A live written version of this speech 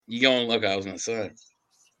You going? Look, I was gonna say.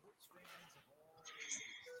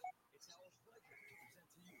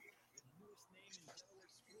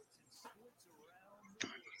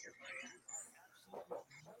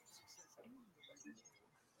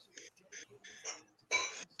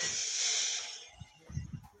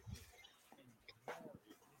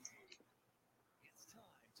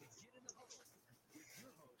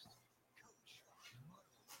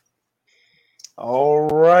 All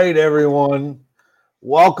right, everyone.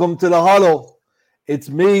 Welcome to the Huddle. It's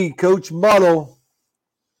me, Coach Muddle.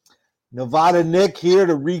 Nevada Nick here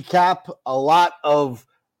to recap a lot of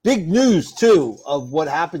big news, too, of what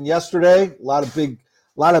happened yesterday. A lot of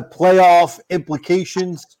playoff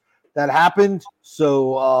implications that happened.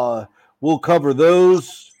 So we'll cover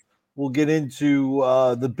those. We'll get into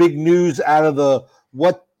the big news out of the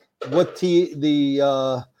what the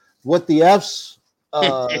F's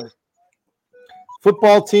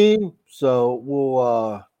football team. So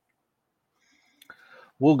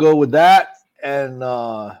we'll go with that, and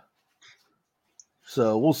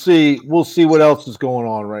so we'll see what else is going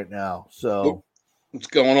on right now. So What's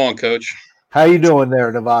going on, Coach? how you doing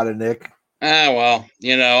there, Nevada Nick? Well,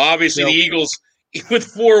 obviously the Eagles with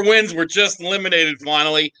 4 wins were just eliminated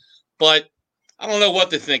finally, but I don't know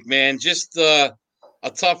what to think, man. Just a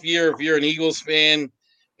tough year if you're an Eagles fan,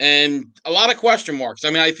 and a lot of question marks. I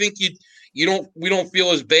mean, I think we don't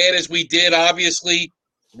feel as bad as we did, obviously,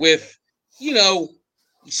 with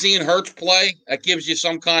seeing Hurts play. That gives you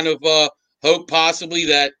some kind of hope, possibly,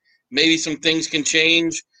 that maybe some things can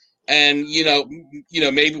change, and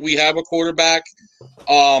maybe we have a quarterback,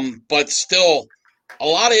 but still a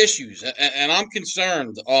lot of issues, and I'm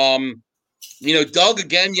concerned. Doug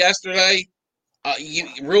again yesterday.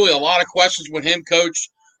 Really a lot of questions with him, Coach.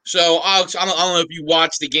 So I don't know if you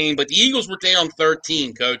watched the game, but the Eagles were down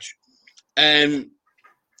 13, Coach, and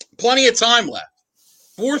plenty of time left.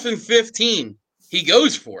 4th and 15, he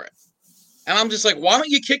goes for it. And I'm just like, why don't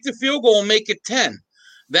you kick the field goal and make it 10?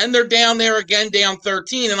 Then they're down there again, down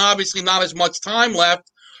 13, and obviously not as much time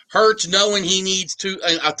left. Hurts, knowing he needs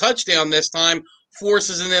a touchdown this time,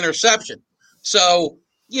 forces an interception. So,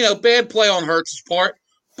 bad play on Hurts' part.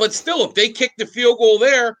 But still, if they kick the field goal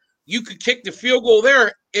there, you could kick the field goal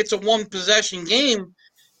there. It's a one-possession game.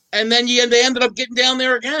 And then they ended up getting down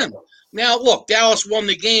there again. Now, look, Dallas won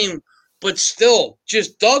the game, but still,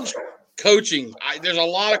 just Doug's coaching. There's a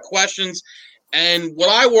lot of questions. And what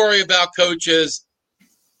I worry about, Coach, is,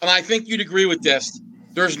 and I think you'd agree with this,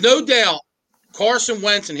 there's no doubt Carson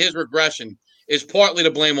Wentz and his regression is partly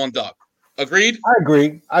to blame on Doug. Agreed? I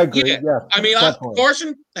agree. Yeah. I mean,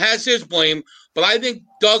 Carson has his blame, but I think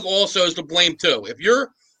Doug also is to blame too. If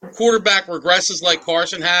your quarterback regresses like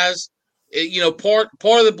Carson has, part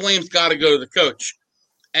of the blame's got to go to the coach.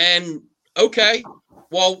 And okay,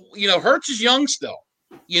 well, Hurts is young still.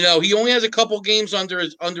 He only has a couple games under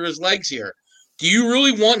his legs here. Do you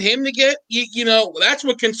really want him to get? That's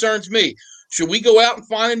what concerns me. Should we go out and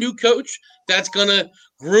find a new coach that's going to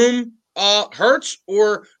groom Hurts,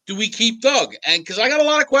 or do we keep Doug? And because I got a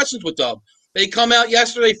lot of questions with Doug. They come out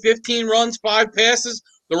yesterday, 15 runs, 5 passes.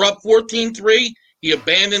 They're up 14-3. He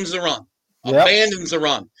abandons the run. Abandons the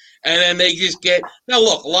run. And then they just get – now,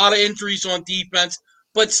 look, a lot of injuries on defense,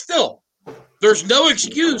 but still, there's no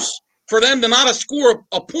excuse for them to not score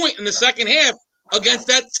a point in the second half against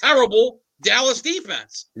that terrible Dallas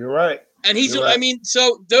defense. You're right. And I mean,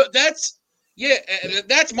 so that's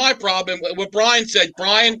my problem. What Brian said,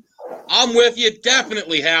 Brian, I'm with you,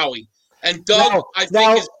 definitely, Howie. And Doug, I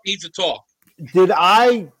think, needs to talk. Did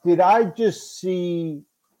I just see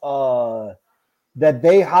that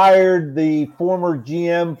they hired the former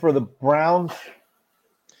GM for the Browns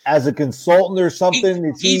as a consultant or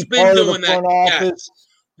something? He's been doing that. Yes.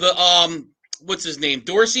 The what's his name?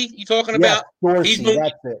 Dorsey? You talking about? Dorsey.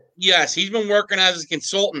 That's it. Yes, he's been working as a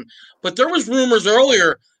consultant. But there was rumors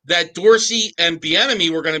earlier that Dorsey and Bieniemy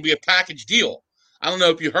were going to be a package deal. I don't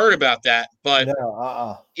know if you heard about that, but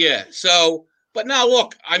yeah. So, but now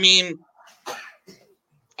look, I mean,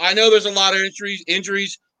 I know there's a lot of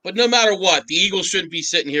injuries, but no matter what, the Eagles shouldn't be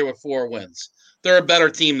sitting here with 4 wins. They're a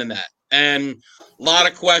better team than that, and a lot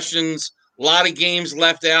of questions, a lot of games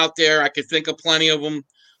left out there. I could think of plenty of them.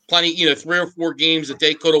 3 or 4 games that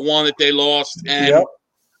they could have won that they lost, and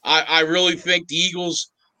I really think the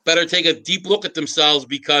Eagles better take a deep look at themselves,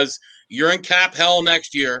 because you're in cap hell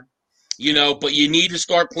next year. But you need to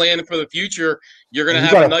start planning for the future. You're going to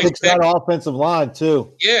have a nice pick. That offensive line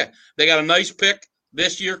too. Yeah, they got a nice pick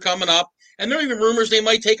this year coming up, and there are even rumors they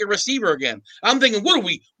might take a receiver again. I'm thinking,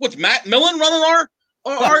 what's Matt Millen running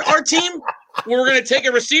our team? we're going to take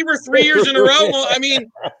a receiver 3 years in a row. Well, I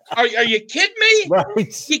mean, are you kidding me?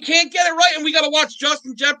 Right. You can't get it right, and we got to watch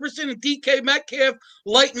Justin Jefferson and DK Metcalf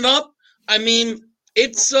lighten up. I mean,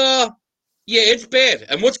 it's it's bad.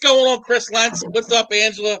 And what's going on, Chris Lentz? What's up,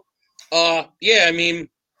 Angela? I mean,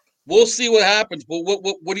 we'll see what happens. But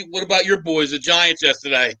what about your boys, the Giants,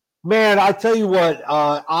 yesterday? Man, I tell you what.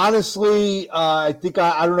 Honestly, I think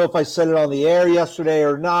I don't know if I said it on the air yesterday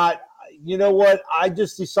or not. You know what? I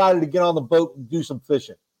just decided to get on the boat and do some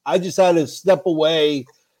fishing. I just had to step away,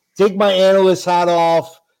 take my analyst hat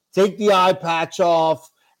off, take the eye patch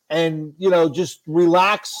off, and just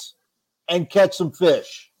relax and catch some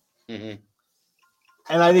fish. Mm-hmm.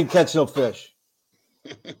 And I didn't catch no fish.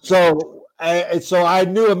 So I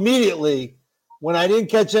knew immediately when I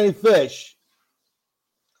didn't catch any fish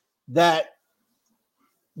that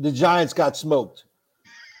the Giants got smoked.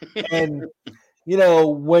 And,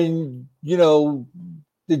 when,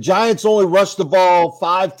 the Giants only rushed the ball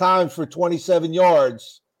 5 times for 27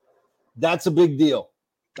 yards, that's a big deal.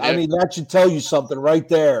 Yeah. I mean, that should tell you something right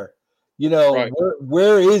there. Right.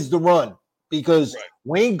 Where is the run? Because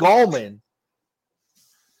Wayne Gallman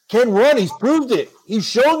can run. He's proved it. He's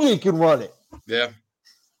shown you he can run it. Yeah.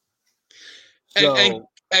 And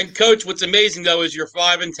Coach, what's amazing though is you're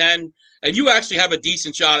 5-10, and you actually have a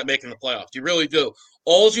decent shot at making the playoffs. You really do.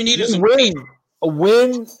 All you need is a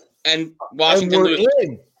win, and Washington loses.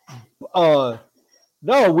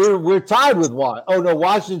 No, we're tied with Washington. Oh no,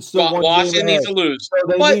 Washington still Washington needs to lose. So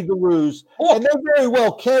they need to lose, and they very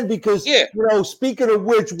well can because speaking of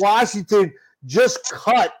which, Washington just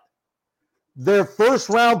cut their first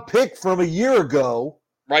round pick from a year ago.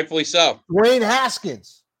 Rightfully so. Dwayne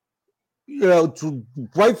Haskins.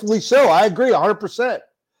 Rightfully so. I agree 100%.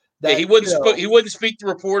 He wouldn't speak to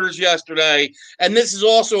reporters yesterday, and this is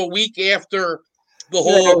also a week after the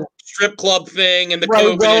whole strip club thing and the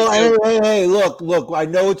COVID issue. Hey, look, I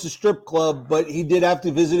know it's a strip club, but he did have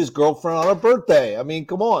to visit his girlfriend on her birthday. I mean,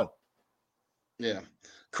 come on. Yeah.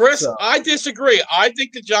 Chris, I disagree. I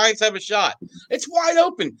think the Giants have a shot. It's wide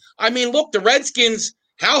open. I mean, look, the Redskins,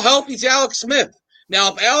 how healthy is Alex Smith?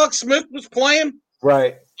 Now, if Alex Smith was playing,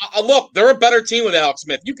 right. Look, they're a better team with Alex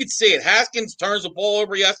Smith. You could see it. Haskins turns the ball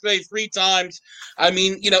over yesterday 3 times. I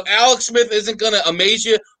mean, Alex Smith isn't going to amaze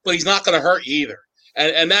you, but he's not going to hurt you either.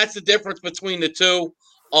 And that's the difference between the two.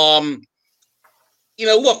 Look,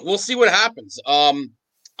 we'll see what happens.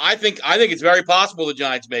 I think it's very possible the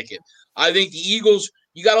Giants make it. I think the Eagles,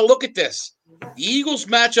 you got to look at this. The Eagles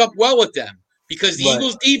match up well with them because the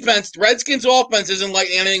Eagles defense, the Redskins offense isn't like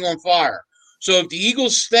anything on fire. So if the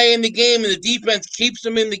Eagles stay in the game and the defense keeps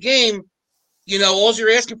them in the game, all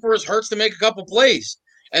you're asking for is Hurts to make a couple plays.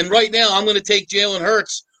 And right now, I'm going to take Jalen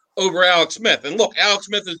Hurts over Alex Smith. And look, Alex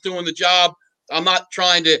Smith is doing the job. I'm not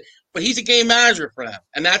trying to – but he's a game manager for them.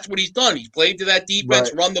 And that's what he's done. He's played to that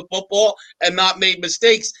defense, run the football, and not made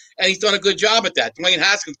mistakes. And he's done a good job at that. Dwayne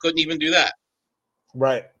Haskins couldn't even do that.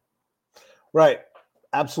 Right.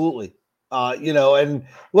 Absolutely. And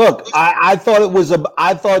look, I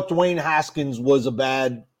thought Dwayne Haskins was a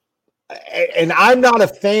bad, and I'm not a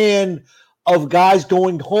fan of guys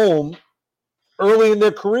going home early in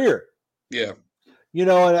their career. Yeah.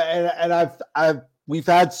 And we've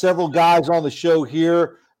had several guys on the show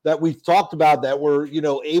here that we've talked about that were,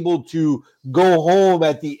 able to go home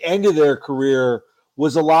at the end of their career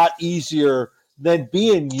was a lot easier than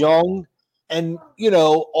being young and,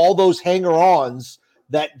 all those hanger-ons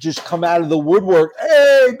that just come out of the woodwork.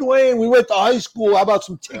 Hey, Dwayne, we went to high school. How about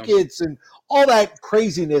some tickets and all that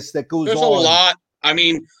craziness that goes on? There's a lot. I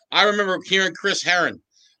mean, I remember hearing Chris Herron,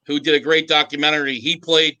 who did a great documentary. He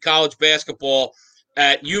played college basketball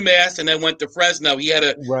at UMass and then went to Fresno. He had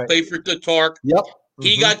to play for the Tark. Yep.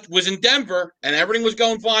 He was in Denver, and everything was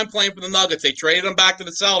going fine playing for the Nuggets. They traded him back to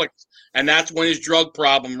the Celtics, and that's when his drug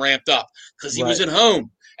problem ramped up because he was at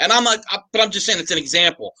home. And but I'm just saying it's an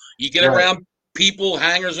example. You get around people,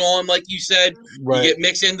 hangers on, like you said, you get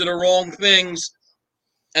mixed into the wrong things,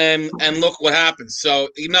 and look what happens. So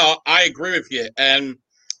I agree with you, and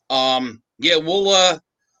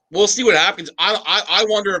we'll see what happens. I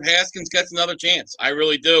wonder if Haskins gets another chance. I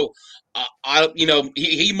really do.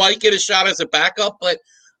 He might get a shot as a backup, but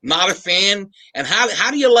not a fan. And how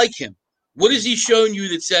do you like him? What has he shown you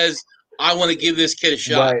that says I want to give this kid a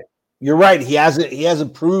shot? Right. You're right. He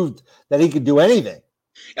hasn't proved that he could do anything.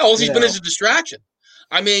 Yeah, all he's been is a distraction.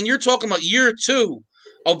 I mean, you're talking about year 2.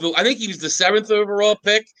 I think he was the 7th overall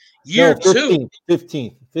pick. Year 2.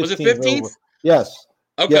 15th. Was it 15th? Yes.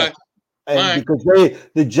 Okay. Yes. And because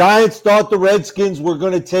the Giants thought the Redskins were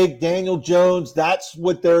going to take Daniel Jones. That's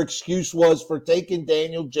what their excuse was for taking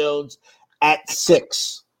Daniel Jones at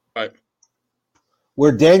 6. Right.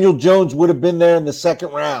 where Daniel Jones would have been there in the second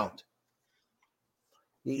round.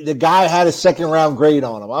 The guy had a second-round grade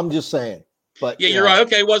on him. I'm just saying. But yeah, you're right.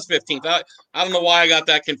 Okay, it was 15th. I don't know why I got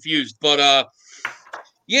that confused. But,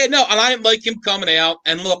 yeah, no, and I didn't like him coming out.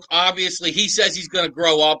 And, look, obviously he says he's going to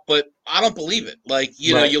grow up, but I don't believe it. Like,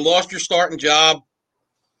 you know, you lost your starting job.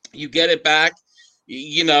 You get it back,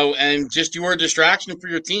 you know, and just you were a distraction for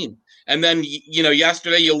your team. And then, you know,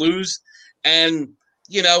 yesterday you lose. And,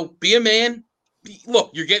 you know, be a man. Look,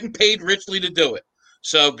 you're getting paid richly to do it.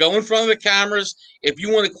 So go in front of the cameras. If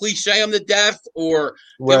you want to cliche them to death or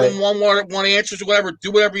give them one answers or whatever,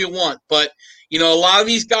 do whatever you want. But, you know, a lot of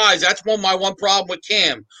these guys, that's my one problem with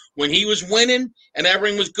Cam. When he was winning and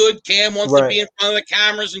everything was good, Cam wants to be in front of the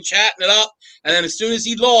cameras and chatting it up. And then as soon as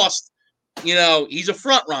he lost, you know, he's a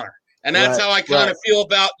front runner. And that's how I kind of feel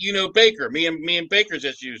about, you know, Baker, me and Baker's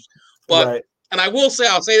issues. But and I will say,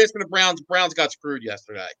 I'll say this for the Browns. The Browns got screwed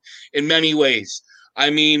yesterday in many ways. I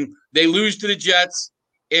mean, they lose to the Jets.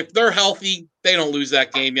 If they're healthy, they don't lose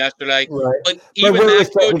that game yesterday. Right. But even that,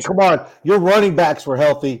 coach, come on, your running backs were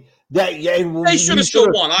healthy. They should have still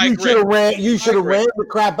won. I agree. You should have ran the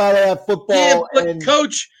crap out of that football. Yeah, but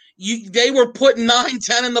coach, they were putting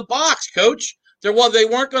 9-10 in the box, coach. They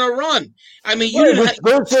weren't going to run. I mean, you didn't.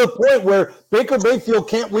 Go to a point where Baker Mayfield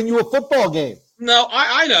can't win you a football game. No,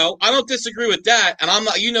 I know. I don't disagree with that. And I'm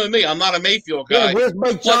not, you know me, I'm not a Mayfield guy. Yeah, where's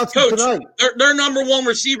Mike Johnson tonight? Their number one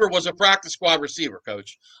receiver was a practice squad receiver,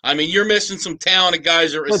 coach. I mean, you're missing some talented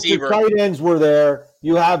guys at receiver. But the tight ends were there.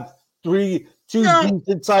 You have two decent tight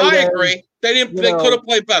ends. I agree. They could have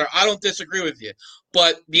played better. I don't disagree with you.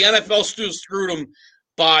 But the NFL still screwed them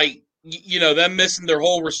by, you know, them missing their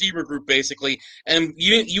whole receiver group basically. And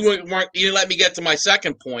you didn't let me get to my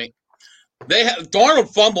second point.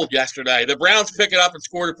 Darnold fumbled yesterday. The Browns picked it up and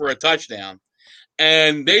scored it for a touchdown.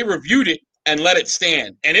 And they reviewed it and let it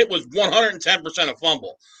stand. And it was 110% a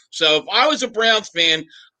fumble. So if I was a Browns fan,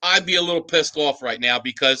 I'd be a little pissed off right now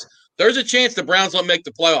because there's a chance the Browns don't make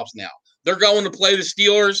the playoffs now. They're going to play the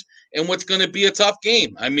Steelers in what's going to be a tough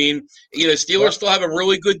game. I mean, you know, Steelers still have a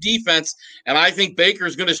really good defense, and I think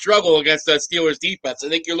Baker's going to struggle against that Steelers defense. I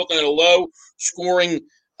think you're looking at a low-scoring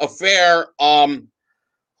affair.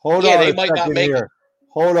 Hold on, they might not make it.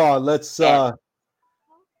 Hold on, let's. See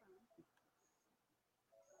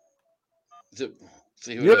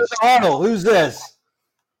who you're the Huddle. Who's this?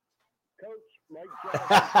 Coach Mike.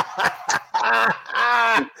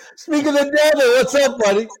 Speak of the devil, what's up,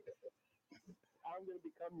 buddy? I'm going to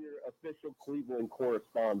become your official Cleveland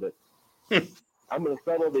correspondent. I'm going to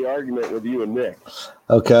settle the argument with you and Nick.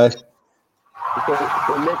 Okay.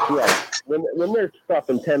 So Nick's right. When there's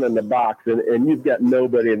stuff in 10 in the box and you've got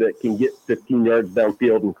nobody that can get 15 yards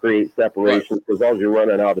downfield and create separation because all you're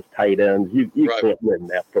running out is tight ends, you can't win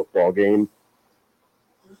that football game.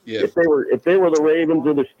 Yeah. If they were the Ravens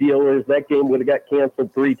or the Steelers, that game would have got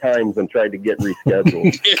canceled 3 times and tried to get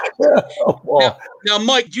rescheduled. Now,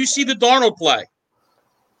 Mike, do you see the Darnold play?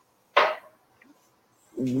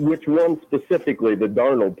 Which one specifically? The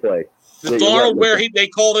Darnold play? The Darnold where they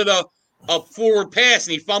called it a forward pass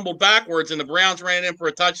and he fumbled backwards and the Browns ran in for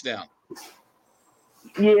a touchdown.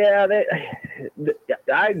 Yeah,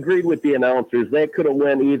 I agreed with the announcers. That could have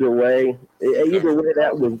went either way. Either way,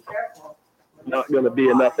 that was not going to be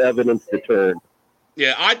enough evidence to turn.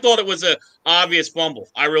 Yeah, I thought it was an obvious fumble.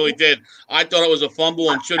 I really did. I thought it was a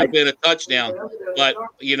fumble and should have been a touchdown. But,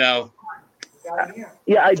 you know.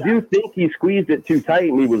 Yeah, I do think he squeezed it too tight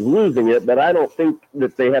and he was losing it, but I don't think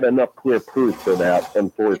that they had enough clear proof for that,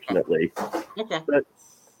 unfortunately. Okay. But,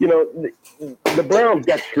 you know, the Browns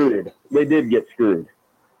got screwed. They did get screwed.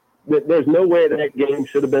 There's no way that game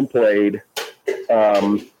should have been played.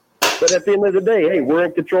 But at the end of the day, hey, we're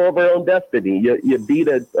in control of our own destiny. You beat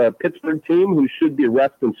a Pittsburgh team who should be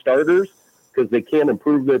resting starters because they can't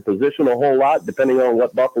improve their position a whole lot depending on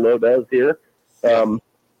what Buffalo does here.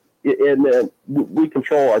 And we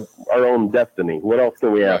control our own destiny. What else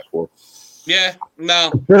can we ask for? Yeah,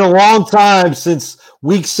 no. It's been a long time since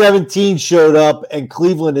Week 17 showed up, and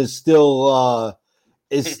Cleveland is still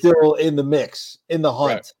in the mix, in the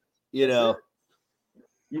hunt. Right. You know,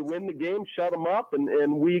 you win the game, shut them up,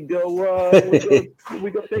 and we go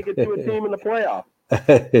take it to a team in the playoff.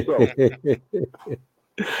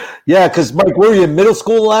 So. Yeah, because Mike, were you in middle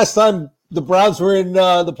school last time the Browns were in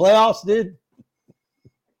the playoffs, dude?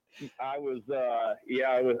 I was,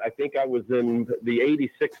 I think I was in the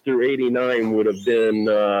 86 through 89 would have been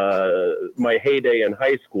my heyday in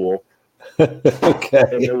high school. Okay.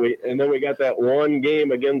 And then we got that one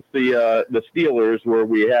game against the Steelers where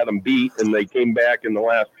we had them beat, and they came back in the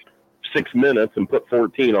last 6 minutes and put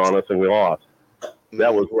 14 on us, and we lost.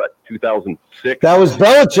 That was what, 2006? That was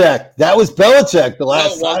Belichick. The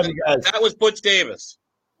last time you guys. That was Butch Davis.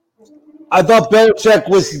 I thought Belichick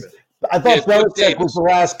was the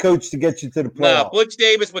last coach to get you to the playoffs. No, Butch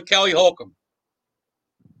Davis with Kelly Holcomb.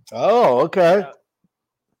 Oh, okay.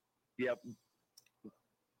 Yep.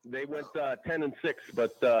 They went 10-6,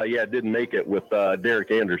 but didn't make it with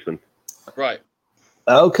Derek Anderson. Right.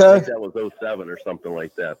 Okay. That was 07 or something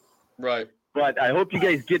like that. Right. But I hope you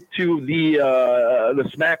guys get to the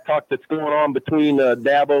smack talk that's going on between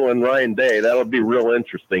Dabo and Ryan Day. That'll be real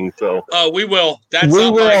interesting. So. Oh, we will. We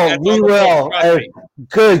will.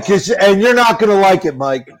 Good, and you're not going to like it,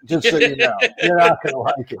 Mike. Just so you know, you're not going to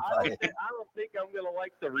like it. I don't think I'm going to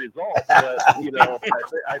like the results. But,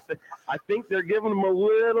 I think they're giving them a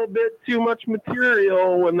little bit too much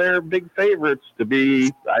material when they're big favorites to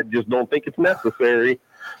be. I just don't think it's necessary.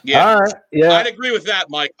 Yeah. All right. Yeah. I'd agree with that,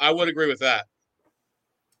 Mike. I would agree with that.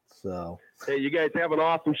 So. Hey, you guys have an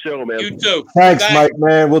awesome show, man. You too. Thanks, Mike,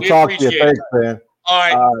 man. We'll talk to you. Thanks, man. All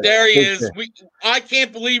right, there he is. I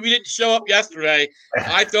can't believe he didn't show up yesterday.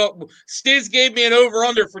 I thought Stiz gave me an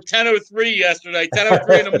over-under for 10:03 yesterday,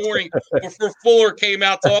 10:03 in the morning before Fuller came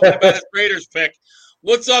out talking about his Raiders pick.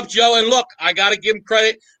 What's up, Joe? And look, I got to give him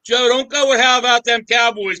credit. Joe, don't go with how about them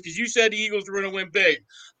Cowboys because you said the Eagles were going to win big.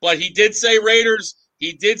 But he did say Raiders.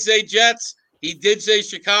 He did say Jets. He did say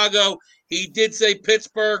Chicago. He did say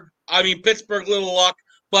Pittsburgh. Pittsburgh, little luck.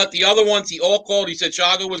 But the other ones he all called. He said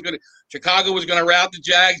Chicago was going to rout the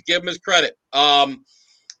Jags. Give him his credit. I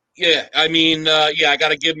got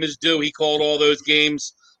to give him his due. He called all those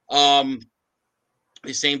games at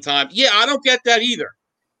the same time. Yeah, I don't get that either.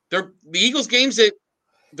 The Eagles games that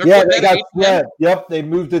they got Yep, they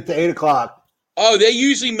moved it to 8:00. Oh, they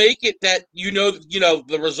usually make it that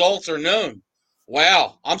the results are known.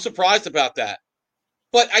 Wow, I'm surprised about that.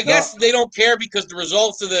 But I guess they don't care because the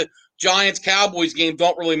results of the Giants-Cowboys game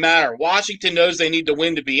don't really matter. Washington knows they need to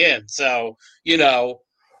win to be in. So,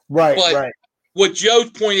 Right, but right. What Joe's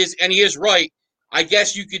point is, and he is right, I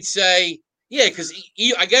guess you could say, yeah, because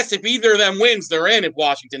I guess if either of them wins, they're in if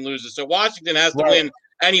Washington loses. So Washington has to win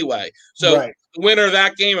anyway. So the winner of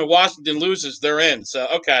that game, if Washington loses, they're in. So,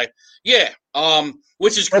 okay. Yeah,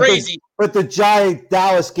 which is crazy. But the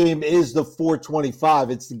Giant-Dallas game is the 4:25.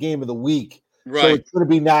 It's the game of the week. Right. So it's going to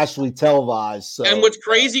be nationally televised. So. And what's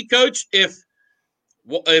crazy, Coach, if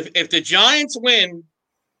the Giants win,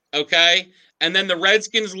 okay, and then the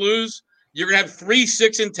Redskins lose, you're going to have 3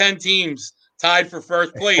 6-10 teams tied for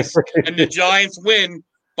first place, and the Giants win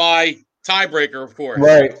by tiebreaker, of course.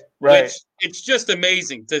 Right. It's just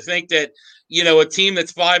amazing to think that, a team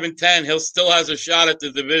that's 5-10, he'll still has a shot at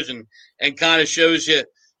the division and kind of shows you,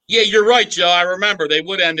 yeah, you're right, Joe. I remember they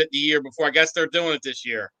would end it the year before. I guess they're doing it this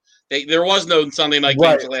year. There was no Sunday night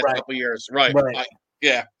games the last couple of years. Right.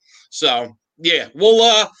 So, yeah,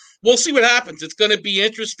 we'll see what happens. It's going to be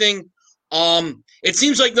interesting. It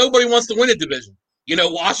seems like nobody wants to win a division.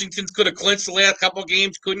 Washington could have clinched the last couple of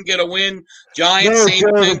games, couldn't get a win. Giants, same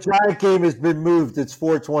thing. The Giant game has been moved. It's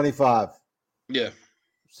 4:25. Yeah.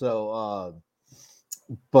 So,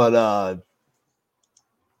 but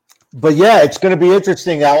yeah, it's going to be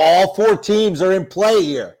interesting how all 4 teams are in play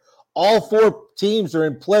here. All 4 teams are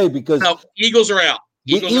in play because Eagles are out.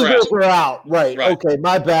 Eagles are out. Right. Okay,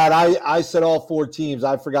 my bad. I said all 4 teams.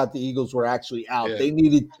 I forgot the Eagles were actually out. Yeah. They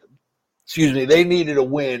needed a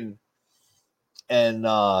win, and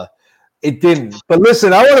it didn't. But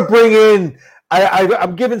listen, I want to bring in.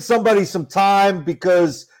 I'm giving somebody some time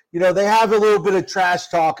because they have a little bit of trash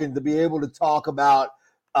talking to be able to talk about.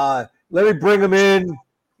 Let me bring them in.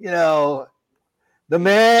 The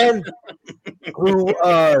man who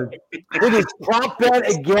hit his prop bet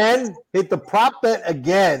again, hit the prop bet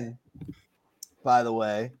again, by the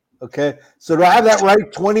way. Okay. So do I have that right?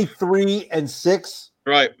 23-6?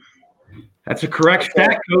 Right. That's a correct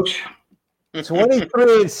stat, Coach.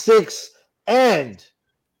 23-6 and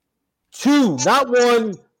 2, not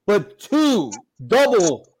 1, but 2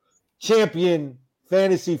 double champion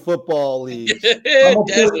fantasy football leagues. I'm going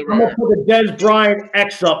to put the Des Bryant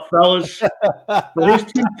X up, fellas. For his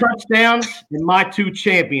 2 touchdowns and my 2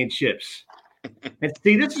 championships. And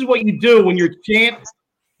see, this is what you do when you're champ.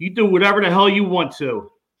 You do whatever the hell you want to.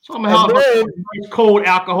 So I'm going to have a nice cold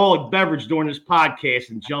alcoholic beverage during this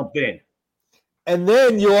podcast and jump in. And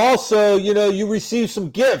then you also, you receive some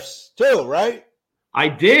gifts too, right? I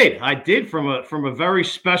did from a very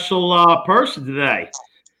special person today.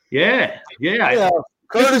 Yeah.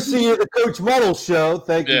 Courtesy of the Coach Muddle show.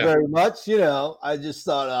 Thank you very much. I just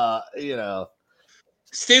thought,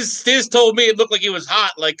 Stiz told me it looked like it was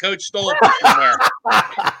hot, like Coach stole it from somewhere.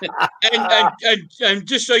 and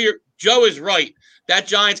just so Joe is right. That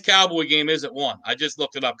Giants-Cowboy game is at 1. I just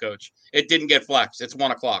looked it up, Coach. It didn't get flexed. It's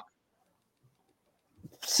 1 o'clock.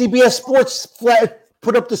 CBS Sports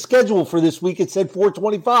put up the schedule for this week. It said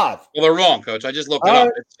 4:25. Well, they're wrong, Coach. I just looked it up.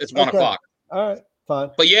 It's 1 o'clock. All right, fine.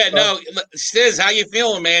 But yeah, no, Stiz, how you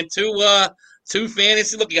feeling, man? Two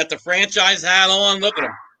fantasy. Look, you got the franchise hat on. Look at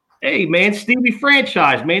him. Hey, man, Stevie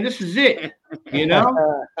franchise, man. This is it. You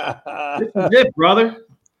know, this is it, brother.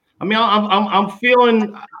 I mean, I'm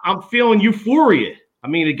feeling euphoria. I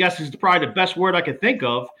mean, I guess is probably the best word I could think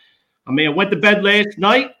of. I mean, I went to bed last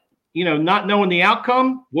night, you know, not knowing the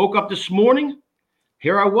outcome. Woke up this morning.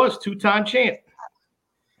 Here I was, 2-time champ.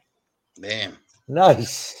 Man.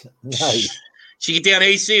 Nice. She get down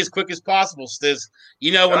AC as quick as possible, Stiz.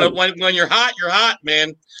 You know, when you're hot, man.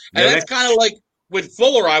 And that's kind of like with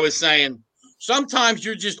Fuller, I was saying. Sometimes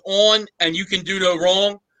you're just on and you can do no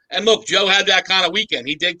wrong. And look, Joe had that kind of weekend.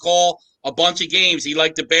 He did call a bunch of games. He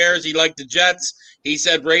liked the Bears. He liked the Jets. He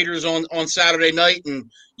said Raiders on Saturday night.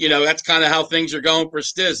 And, you know, that's kind of how things are going for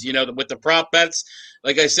Stiz. You know, with the prop bets.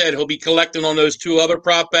 Like I said, he'll be collecting on those 2 other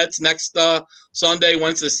prop bets next Sunday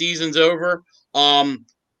once the season's over. I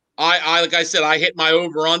like I said, I hit my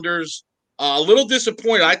over-unders. A little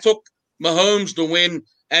disappointed. I took Mahomes to win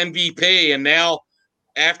MVP, and now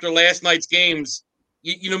after last night's games,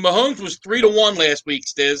 you know, Mahomes was 3-1 last week,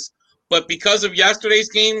 Stiz. But because of yesterday's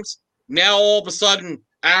games, now all of a sudden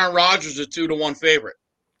Aaron Rodgers is a 2-1 favorite.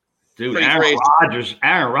 Dude, Aaron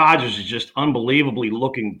Rodgers is just unbelievably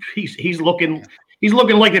looking. He's looking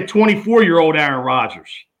like a 24-year-old Aaron Rodgers.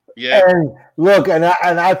 Yeah. And look, and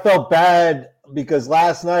I felt bad because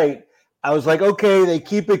last night I was like, okay, they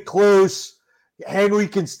keep it close. Henry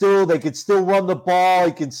they could still run the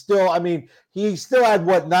ball. He still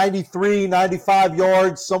had 93, 95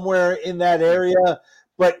 yards somewhere in that area.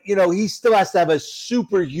 But, you know, he still has to have a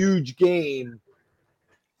super huge game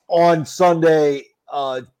on Sunday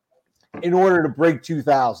in order to break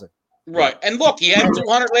 2,000. Right. And look, he had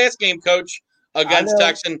 200 last game, Coach, against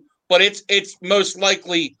Texan, but it's most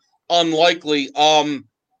likely unlikely.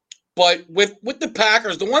 But with the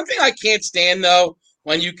Packers, the one thing I can't stand, though,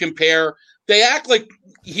 when you compare, they act like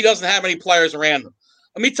he doesn't have any players around him.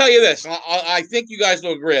 Let me tell you this. I think you guys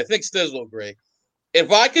will agree. I think Stiz will agree.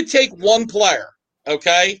 If I could take one player,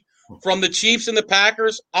 okay, from the Chiefs and the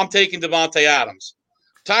Packers, I'm taking Devontae Adams.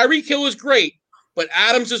 Tyreek Hill is great, but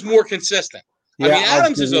Adams is more consistent. Yeah, I mean,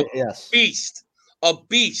 Adams is a beast. A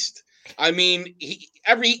beast. I mean,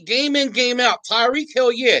 every game in, game out. Tyreek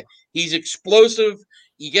Hill, yeah, he's explosive.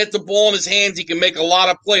 You get the ball in his hands, he can make a lot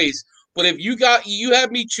of plays. But if you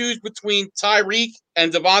have me choose between Tyreek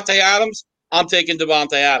and Devontae Adams, I'm taking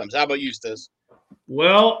Devontae Adams. How about you, Stiz?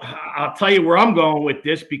 Well, I'll tell you where I'm going with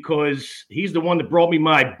this because he's the one that brought me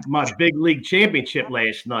my big league championship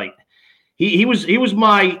last night. He was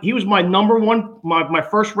my number one, my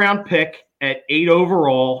first round pick at 8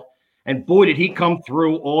 overall, and boy did he come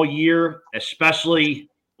through all year. Especially,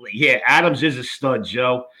 yeah, Adams is a stud,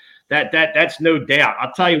 Joe. That's no doubt.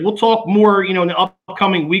 I'll tell you, we'll talk more, you know, in the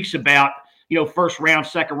upcoming weeks about, you know, first round,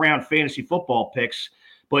 second round fantasy football picks.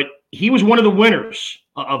 But he was one of the winners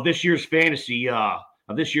of this year's fantasy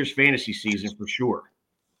season for sure.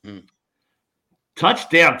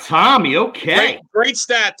 Touchdown, Tommy. Okay, great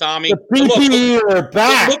stat, Tommy. The are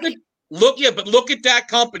back. Look at that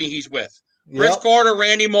company he's with. Chris Carter,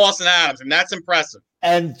 Randy Moss, and Adams, and that's impressive.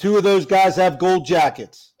 And 2 of those guys have gold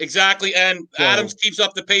jackets. Exactly, and Adams keeps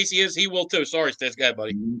up the pace he will too. Sorry, Stiz, go ahead,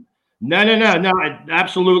 buddy. No,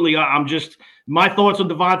 absolutely. I'm just my thoughts on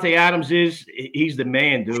Devontae Adams is he's the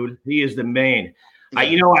man, dude. He is the man.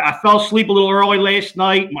 Yeah. I fell asleep a little early last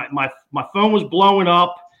night. My phone was blowing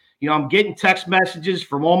up. You know, I'm getting text messages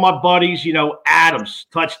from all my buddies. You know, Adams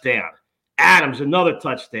touchdown, Adams another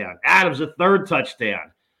touchdown, Adams a third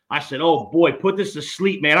touchdown. I said, oh, boy, put this to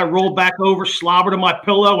sleep, man. I rolled back over, slobbered on my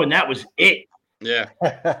pillow, and that was it. Yeah.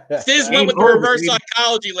 Stiz went with the reverse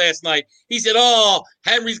psychology last night. He said, oh,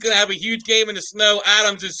 Henry's going to have a huge game in the snow.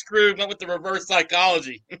 Adams is screwed. Went with the reverse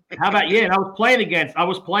psychology. How about, yeah, and I was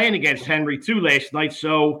playing against Henry, too, last night.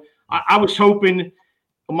 So I was hoping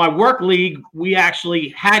my work league, we actually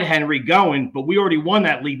had Henry going, but we already won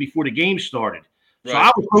that league before the game started. So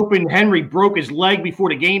I was hoping Henry broke his leg before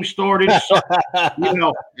the game started. So,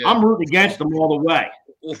 I'm rooting against him all the way.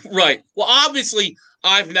 Right. Well, obviously,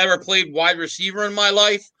 I've never played wide receiver in my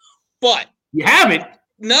life, but you haven't?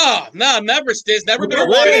 No, never. Stiz, never been a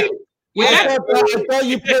wide. I thought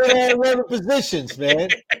you played all 11 positions, man.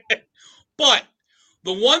 But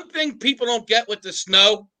the one thing people don't get with the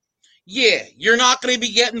snow, yeah, you're not going to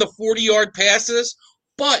be getting the 40-yard passes.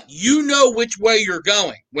 But you know which way you're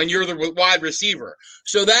going when you're the wide receiver.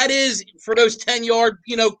 So that is for those 10-yard,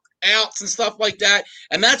 outs and stuff like that.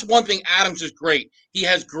 And that's one thing Adams is great. He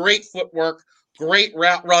has great footwork, great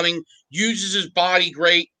route running, uses his body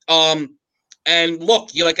great. And look,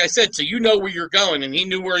 like I said, so you know where you're going, and he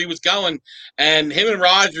knew where he was going. And him and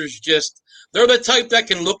Rodgers they're the type that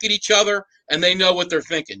can look at each other and they know what they're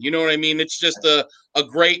thinking. You know what I mean? It's just a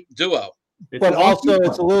great duo. But also,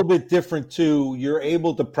 it's a little bit different too. You're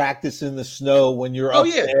able to practice in the snow when you're up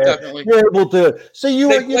there. Definitely. You're able to. So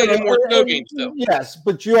they played in more snow games though. Yes,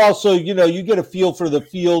 but you also, you get a feel for the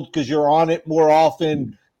field because you're on it more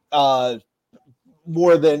often,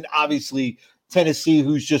 more than obviously Tennessee,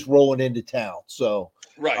 who's just rolling into town. So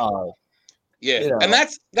right, and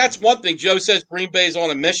that's one thing. Joe says Green Bay's on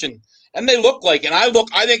a mission, and they look like. And I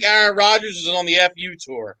think Aaron Rodgers is on the FU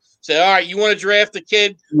tour. Say, all right, you want to draft a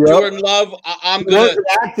kid, Jordan Love? I'm going to.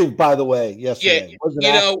 Active, by the way, yesterday.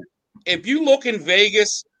 Yeah, if you look in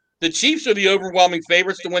Vegas, the Chiefs are the overwhelming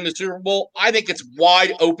favorites to win the Super Bowl. I think it's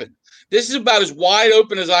wide open. This is about as wide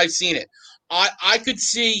open as I've seen it. I could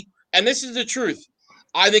see, and this is the truth.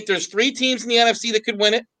 I think there's 3 teams in the NFC that could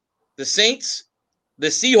win it. The Saints, the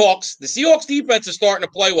Seahawks. The Seahawks defense is starting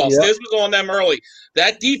to play well. Yep. Stiz was on them early.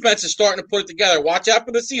 That defense is starting to put it together. Watch out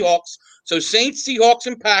for the Seahawks. So Saints, Seahawks,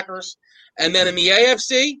 and Packers. And then in the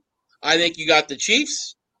AFC, I think you got the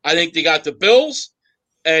Chiefs. I think they got the Bills.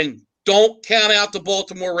 And don't count out the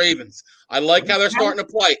Baltimore Ravens. I like how they're starting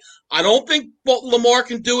to play. I don't think Lamar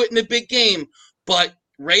can do it in the big game, but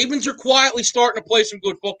Ravens are quietly starting to play some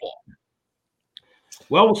good football.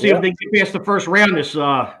 Well, we'll see if they get past the first round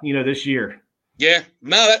this year. Yeah,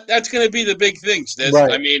 no, that's going to be the big thing, Stiz.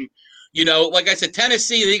 Right. I mean, like I said,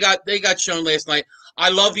 Tennessee, they got shown last night. I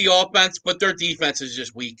love the offense, but their defense is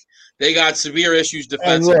just weak. They got severe issues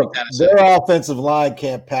defensively. Look, their offensive line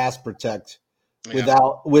can't pass protect when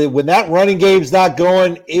that running game's not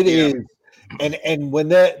going. It is, and when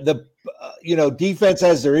the defense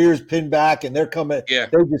has their ears pinned back and they're coming,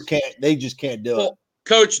 they just can't do it.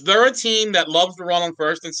 Coach, they're a team that loves to run on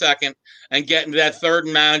first and second and get into that third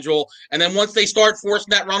and manageable. And then once they start forcing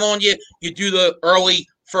that run on you, you do the early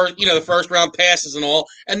the first round passes and all,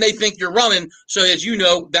 and they think you're running. So as you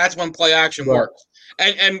know, that's when play action works.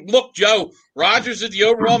 And look, Joe, Rodgers is the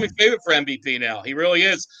overwhelming favorite for MVP now. He really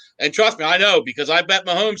is. And trust me, I know because I bet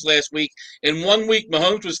Mahomes last week. In 1 week,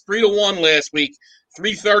 Mahomes was 3-1 last week.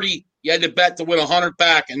 330, you had to bet to win 100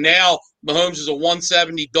 back. And now Mahomes is a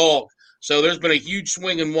 170 dog. So there's been a huge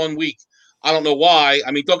swing in 1 week. I don't know why.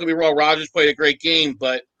 I mean, don't get me wrong, Rodgers played a great game,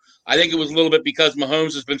 but I think it was a little bit because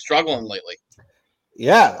Mahomes has been struggling lately.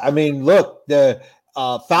 Yeah, I mean, look, the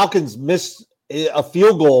Falcons missed a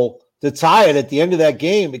field goal to tie it at the end of that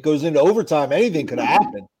game. It goes into overtime. Anything could have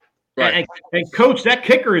happened. Right. And Coach, that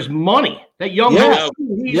kicker is money. That young man,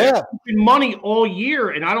 he's been money all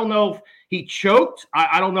year, and I don't know if he choked.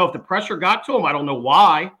 I don't know if the pressure got to him. I don't know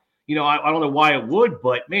why. I don't know why it would,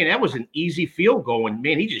 but, man, that was an easy field goal, and,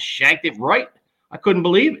 man, he just shanked it right. I couldn't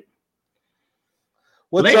believe it.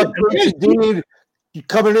 What's up, dude?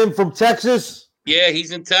 Coming in from Texas? Yeah,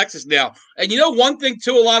 he's in Texas now. And one thing,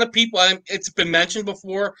 too, a lot of people, it's been mentioned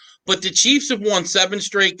before, but the Chiefs have won 7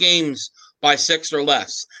 straight games by 6 or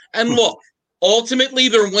less. And look, ultimately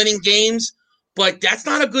they're winning games, but that's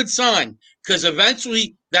not a good sign because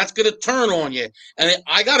eventually that's going to turn on you. And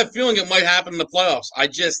I got a feeling it might happen in the playoffs.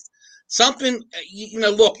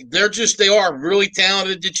 Look, they are really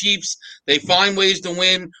talented, the Chiefs. They find ways to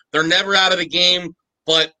win. They're never out of the game,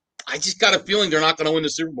 but I just got a feeling they're not going to win the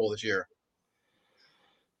Super Bowl this year.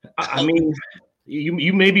 I mean,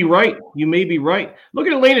 you may be right. You may be right. Look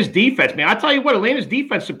at Atlanta's defense, man. I tell you what, Atlanta's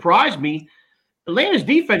defense surprised me. Atlanta's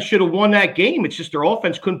defense should have won that game. It's just their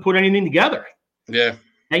offense couldn't put anything together. Yeah.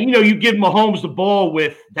 And, you give Mahomes the ball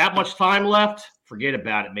with that much time left, forget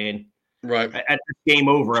about it, man. Right. That's game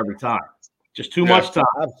over every time. Just too much time.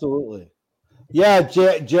 Absolutely. Yeah,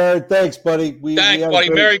 Jared, thanks, buddy. Thanks, buddy.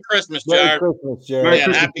 Merry Christmas, Jared. Merry Christmas, Jared.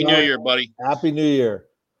 Yeah, Happy New Year, buddy. Happy New Year.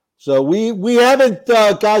 So we haven't,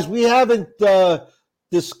 guys,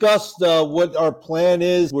 discussed what our plan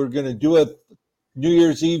is. We're going to do a New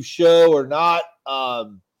Year's Eve show or not.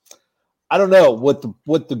 I don't know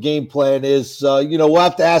what the game plan is. We'll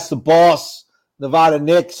have to ask the boss, Nevada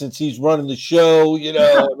Nick, since he's running the show.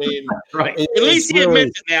 I mean, right. At least he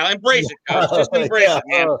admits it now. Embrace it, Coach. Just embrace it,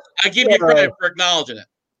 man. I give you credit for acknowledging it.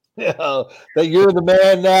 That you're the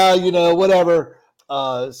man now. Whatever.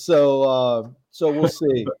 So we'll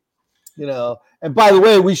see. And by the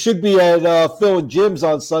way, we should be at Phil and Jim's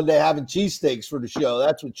on Sunday having cheesesteaks for the show.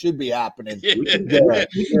 That's what should be happening. They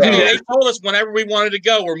told us whenever we wanted to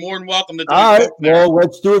go, we're more than welcome to do it. All right, well,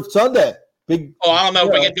 let's do it Sunday. I don't know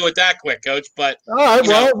if we can do it that quick, Coach, but all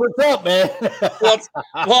right, what's up, man?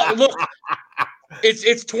 well, look,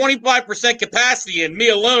 it's 25% capacity, and me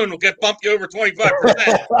alone will get bumped you over 25%.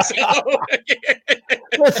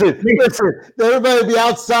 Listen, everybody be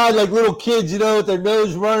outside like little kids, with their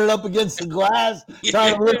nose running up against the glass,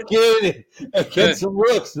 trying to look in and get some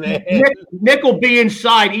looks, man. Nick will be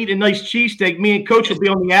inside eating a nice cheesesteak. Me and Coach will be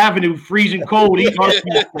on the avenue, freezing cold, eating our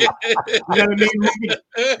cheesesteak. You know what I mean?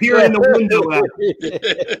 Peering in the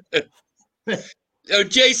window.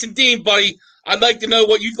 Jason Dean, buddy, I'd like to know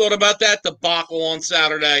what you thought about that debacle on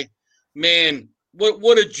Saturday. Man,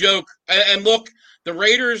 what a joke. And look, the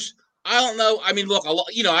Raiders, I don't know. I mean, look,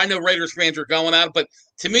 I know Raiders fans are going out, but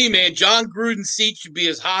to me, man, John Gruden's seat should be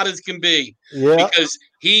as hot as can be. Yeah. Because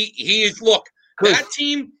he is, look, that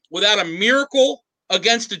team without a miracle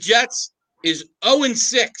against the Jets is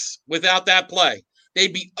 0-6 without that play.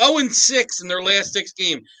 They'd be 0-6 in their last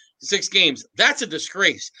 6 games. That's a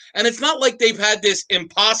disgrace. And it's not like they've had this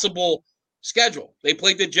impossible schedule. They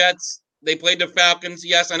played the Jets. They played the Falcons.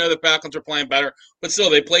 Yes, I know the Falcons are playing better, but still,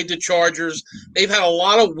 they played the Chargers. They've had a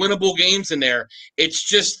lot of winnable games in there. It's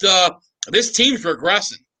just this team's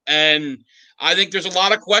regressing. And I think there's a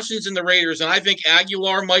lot of questions in the Raiders, and I think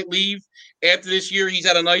Aguilar might leave after this year. He's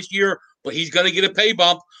had a nice year, but he's going to get a pay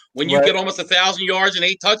bump. When you get almost 1,000 yards and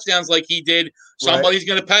 8 touchdowns like he did, somebody's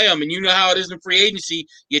going to pay him. And you know how it is in free agency.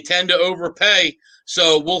 You tend to overpay.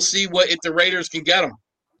 So we'll see if the Raiders can get him.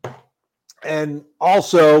 And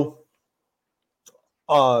also,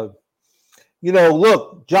 look,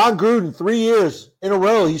 John Gruden, 3 years in a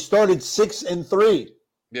row, he started 6-3.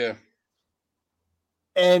 Yeah.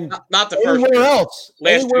 And not the first year.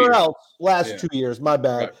 Last 2 years, my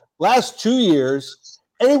bad. Right. Last 2 years,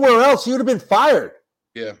 anywhere else, he would have been fired.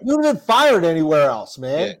 Yeah. You would have been fired anywhere else,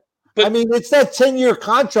 man. Yeah. But, I mean, it's that 10-year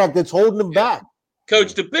contract that's holding him back.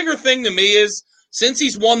 Coach, the bigger thing to me is since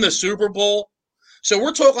he's won the Super Bowl, so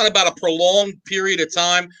we're talking about a prolonged period of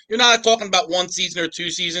time. You're not talking about 1 season or 2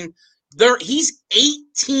 seasons. He's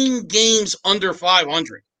 18 games under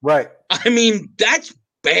 500. Right. I mean, that's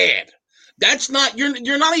bad. That's not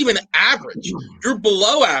you're not even average. You're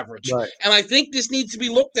below average. Right. And I think this needs to be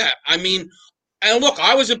looked at. I mean, and look,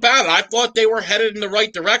 I was about it. I thought they were headed in the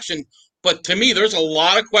right direction. But to me, there's a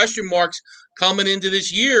lot of question marks coming into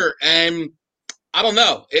this year. And I don't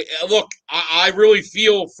know. Look, I really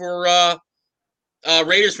feel for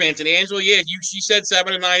Raiders fans. And Angela, she said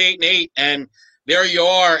 7-9, 8-8. And there you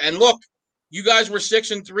are. And look, you guys were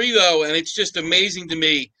 6-3, though. And it's just amazing to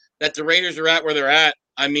me that the Raiders are at where they're at.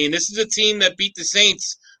 I mean, this is a team that beat the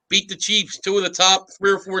Saints, beat the Chiefs, 2 of the top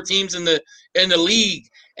 3 or 4 teams in the league.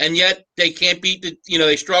 And yet they can't beat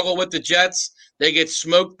they struggle with the Jets. They get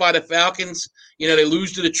smoked by the Falcons. They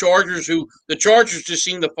lose to the Chargers, the Chargers just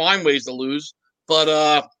seem to find ways to lose.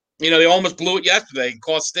 But, they almost blew it yesterday and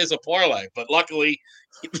cost Stiz a parlay. But luckily,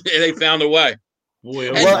 they found a way.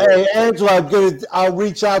 Hey, Angela, I'll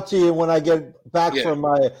reach out to you when I get back from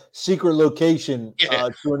my secret location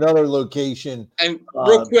to another location. And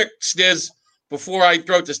real quick, Stiz, before I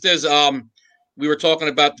throw it to Stiz, we were talking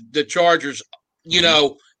about the Chargers.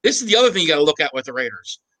 This is the other thing you got to look at with the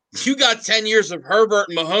Raiders. You got 10 years of Herbert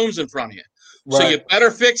and Mahomes in front of you. Right. So you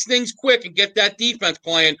better fix things quick and get that defense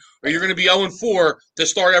playing, or you're going to be 0-4 to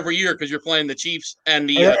start every year because you're playing the Chiefs and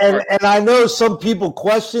the and I know some people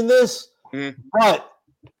question this, but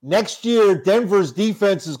next year Denver's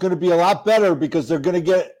defense is going to be a lot better because they're going to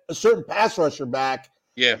get a certain pass rusher back.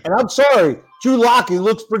 Yeah. And I'm sorry, Drew Lock, he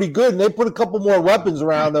looks pretty good, and they put a couple more weapons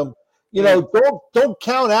around him. Don't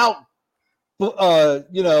count out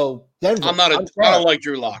Denver. I don't like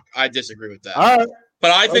Drew Lock. I disagree with that. All right. But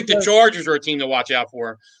I think the Chargers are a team to watch out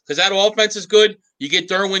for because that offense is good. You get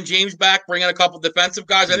Derwin James back, bring in a couple defensive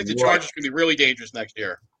guys. I think the Chargers could be really dangerous next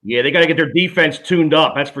year. Yeah, they got to get their defense tuned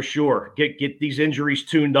up. That's for sure. Get these injuries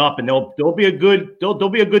tuned up, and they'll be a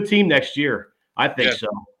good team next year. I think so.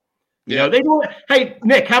 They do. Hey,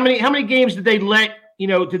 Nick, how many games did they let?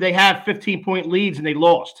 Did they have 15-point leads and they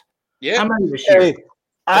lost? Yeah. How many this year?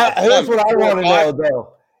 Here's what I want to know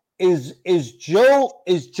though. Is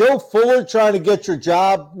Joe Fuller trying to get your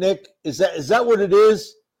job, Nick? Is that what it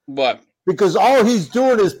is? What? Because all he's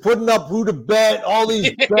doing is putting up who to bet, all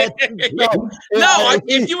these bets.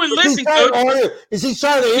 If you would listen, Coach. Is he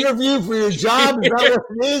trying to interview for your job? Is that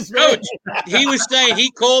what it is, Coach? He was saying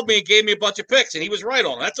he called me and gave me a bunch of picks, and he was right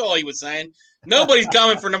on. That's all he was saying. Nobody's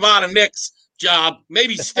coming for Nevada Nick's job.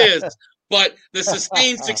 Maybe Stiz. But the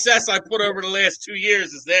sustained success I put over the last 2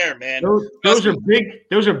 years is there, man. Those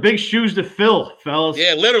are big shoes to fill, fellas.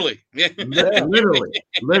 Yeah, literally. Yeah.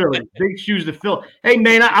 literally big shoes to fill. Hey,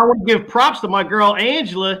 man, I want to give props to my girl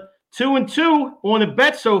Angela. 2-2 on the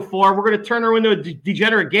bet so far. We're going to turn her into a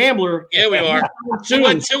degenerate gambler. Yeah, we are. She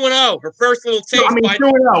went 2-0. Her first little taste. I mean,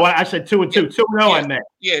 2-0. I said 2-2. 2-0. I meant.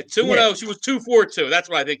 Yeah, 2-0. She was 2-4-2. That's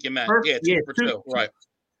what I think you meant. First, 2-4-2. Right.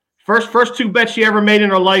 First two bets she ever made in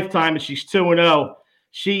her lifetime, and she's 2-0.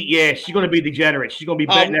 She's going to be degenerate. She's going to be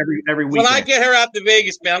betting every week. When I get her out to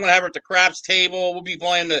Vegas, man, I'm going to have her at the craps table. We'll be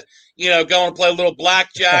playing go and play a little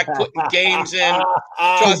blackjack, putting games in.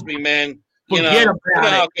 Trust me, man. Forget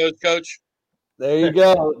about it. Coach. There you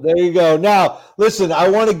go. There you go. Now, listen, I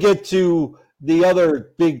want to get to the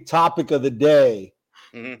other big topic of the day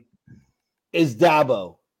is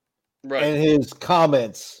Dabo and his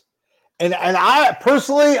comments. And I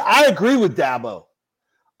personally, I agree with Dabo.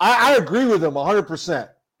 I agree with him 100%.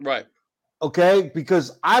 Right. Okay?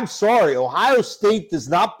 Because I'm sorry, Ohio State does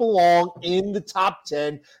not belong in the top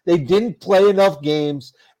 10. They didn't play enough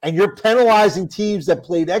games, and you're penalizing teams that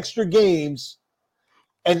played extra games,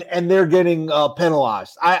 and they're getting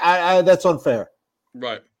penalized. I that's unfair.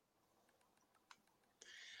 Right.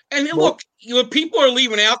 And look, people are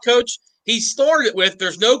leaving out, Coach. He started with,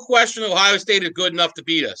 there's no question Ohio State is good enough to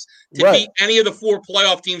beat us, to beat any of the 4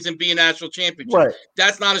 playoff teams and be a national championship. Right.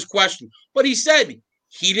 That's not his question. But he said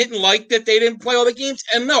he didn't like that they didn't play all the games.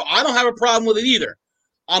 And no, I don't have a problem with it either.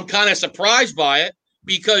 I'm kind of surprised by it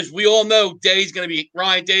because we all know Ryan Day's going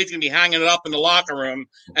to be hanging it up in the locker room,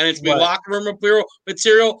 and it's going to be locker room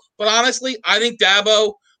material. But honestly, I think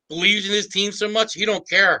Dabo believes in his team so much, he don't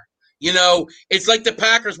care. It's like the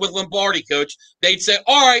Packers with Lombardi, Coach. They'd say,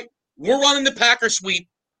 all right, we're running the Packer sweep.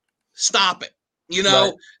 Stop it.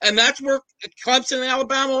 And that's where Clemson and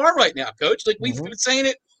Alabama are right now, Coach. Like we've been saying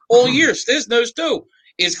it all year. Stiz knows too.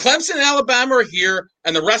 Is Clemson and Alabama are here,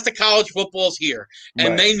 and the rest of college football is here,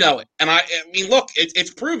 and they know it. And I mean, look,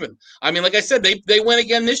 it's proven. I mean, like I said, they win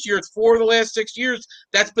again this year. It's 4 of the last 6 years.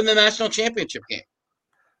 That's been the national championship game.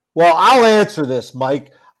 Well, I'll answer this,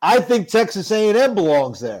 Mike. I think Texas A&M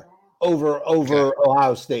belongs there over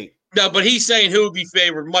Ohio State. No, but he's saying who would be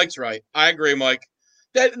favored. Mike's right. I agree, Mike.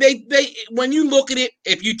 That they when you look at it,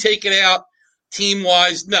 if you take it out team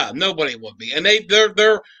wise, no, nobody would be, and they'd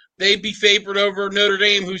be favored over Notre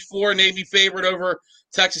Dame, who's 4, and they'd be favored over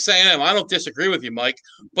Texas A&M. I don't disagree with you, Mike,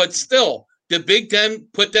 but still, the Big Ten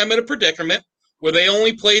put them in a predicament where they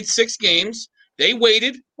only played 6 games. They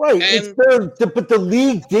waited. Right, but the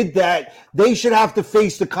league did that. They should have to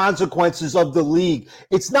face the consequences of the league.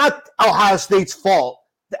 It's not Ohio State's fault.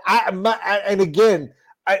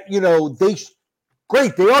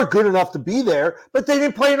 Great, they are good enough to be there, but they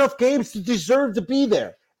didn't play enough games to deserve to be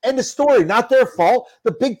there. End of story. Not their fault.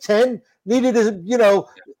 The Big Ten needed to,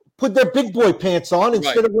 put their big boy pants on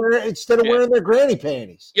instead of wearing their granny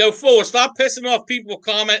panties. Yo, Fuller, stop pissing off people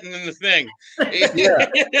commenting in the thing.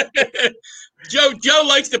 Joe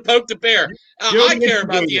likes to poke the bear. I care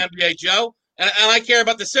about the NBA, Joe. And I care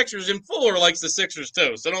about the Sixers, and Fuller likes the Sixers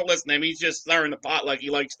too. So don't listen to him. He's just stirring the pot like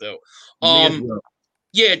he likes to.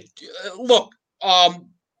 Look,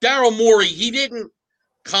 Daryl Morey, he didn't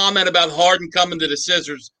comment about Harden coming to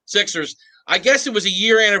the Sixers. I guess it was a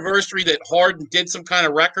year anniversary that Harden did some kind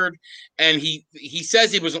of record, and he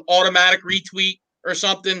says it was an automatic retweet or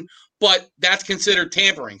something, but that's considered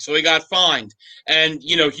tampering. So he got fined, and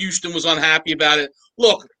Houston was unhappy about it.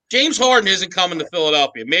 Look, James Harden isn't coming to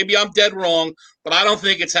Philadelphia. Maybe I'm dead wrong, but I don't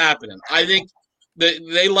think it's happening. I think that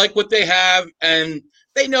they like what they have, and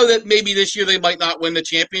they know that maybe this year they might not win the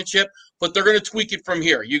championship, but they're going to tweak it from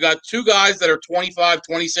here. You got 2 guys that are 25,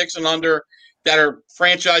 26 and under that are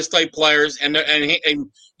franchise-type players, and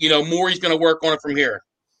Morey's going to work on it from here.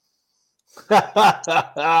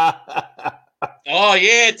 Oh,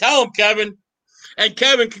 yeah, tell him, Kevin. And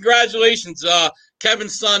Kevin, congratulations.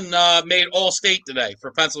 Kevin's son made All-State today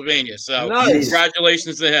for Pennsylvania, so nice.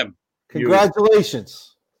 Congratulations to him.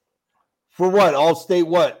 Congratulations. For what? All-State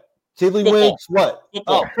what? Tiddlywinks? What?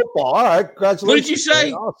 Football. Oh, football. All right. Congratulations. What did you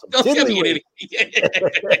say? Awesome. Don't tell me you did.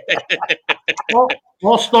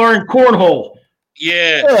 All-star in cornhole.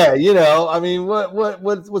 Yeah. Yeah, I mean,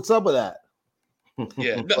 what's up with that?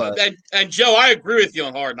 Yeah. And Joe, I agree with you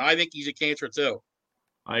on Harden. I think he's a cancer too.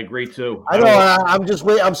 I agree too. I know. I'm just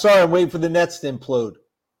waiting. I'm sorry. I'm waiting for the Nets to implode.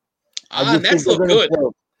 Nets look good.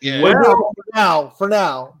 Yeah. Well, for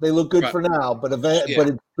now, they look good for now, but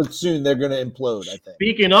soon they're going to implode, I think.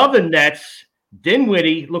 Speaking of the Nets,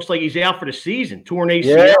 Dinwiddie looks like he's out for the season. Torn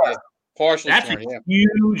ACL. Yeah. Partially. That's a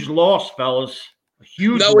huge loss, fellas. A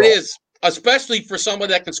huge loss. It is. Especially for someone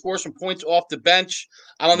that can score some points off the bench.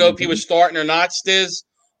 I don't know if he was starting or not, Stiz,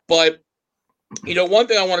 but one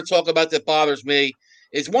thing I want to talk about that bothers me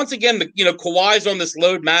is once again, Kawhi's on this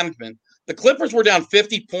load management. The Clippers were down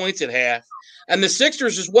 50 points at half, and the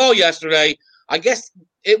Sixers as well yesterday. I guess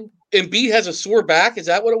Embiid has a sore back. Is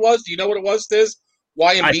that what it was? Do you know what it was, Stiz?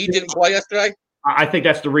 Why Embiid didn't play yesterday? I think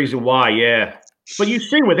that's the reason why, yeah. But you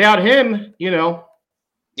see, without him,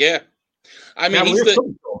 Yeah. I mean,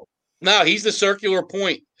 he's the circular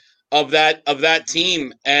point of that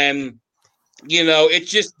team. And, it's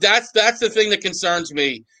just that's the thing that concerns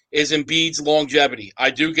me is Embiid's longevity. I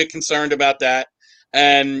do get concerned about that.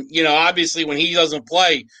 And, obviously when he doesn't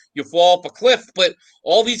play, you fall off a cliff. But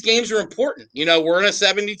all these games are important. We're in a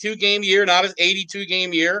 72-game year, not an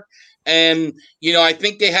 82-game year. And, I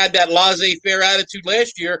think they had that laissez-faire attitude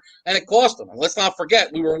last year, and it cost them. And let's not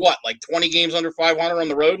forget, we were, 20 games under 500 on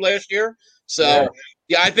the road last year? So,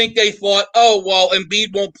 I think they thought,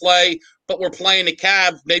 Embiid won't play, but we're playing the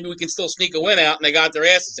Cavs. Maybe we can still sneak a win out, and they got their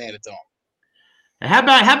asses handed to them. How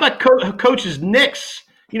about Coach's Knicks?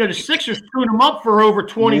 The Sixers screwed them up for over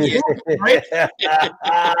 20 games, right?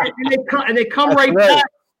 and they come right back,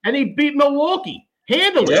 and they beat Milwaukee.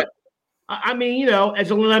 Handle it. I mean, as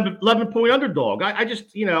an 11-point underdog. I just,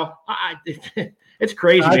 it's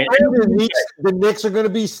crazy, man. The Knicks are going to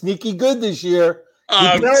be sneaky good this year.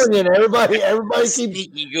 Everybody keeps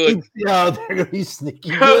sneaky good. They're going to be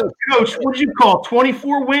sneaky good. Coach, what did you call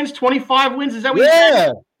 24 wins, 25 wins? Is that what you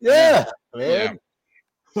said? Yeah, man.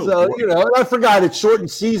 So I forgot it's shortened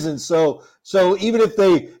season. So even if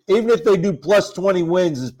they do plus 20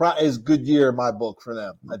 wins is good year in my book for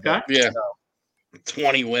them. Okay. Yeah.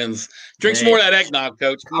 20 wins. Drink some more of that eggnog,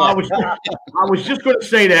 Coach. Come on. I was just going to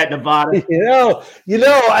say that, Nevada.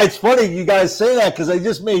 It's funny you guys say that because I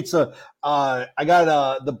just made some. I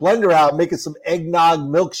got the blender out making some eggnog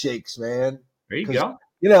milkshakes, man. There you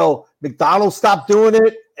go. McDonald's stopped doing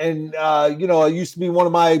it, and it used to be one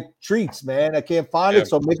of my treats, man. I can't find it,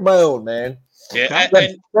 so I'm making my own, man. Yeah,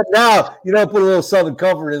 but now put a little Southern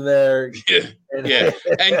Comfort in there. Yeah.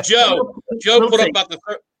 And Joe put up about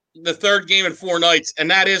the third game in 4 nights,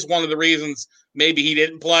 and that is one of the reasons maybe he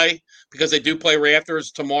didn't play because they do play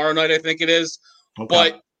Rafters tomorrow night, I think it is. Okay.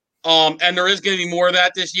 But and there is going to be more of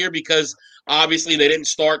that this year because obviously they didn't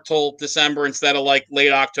start till December instead of like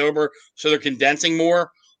late October, so they're condensing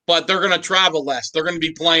more. But they're going to travel less. They're going to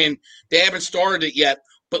be playing. They haven't started it yet,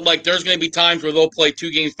 but there's going to be times where they'll play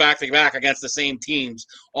 2 games back to back against the same teams,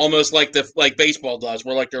 almost like baseball does,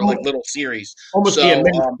 where they're like little series. Almost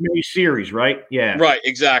mini series, right? Yeah, right,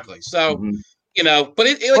 exactly. So but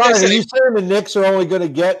like I said, are you saying the Knicks are only going to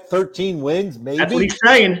get 13 wins? Maybe that's what he's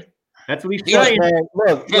saying.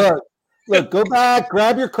 Look, go back,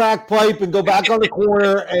 grab your crack pipe, and go back on the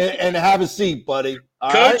corner and have a seat, buddy.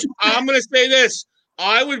 All Coach, right? I'm going to say this.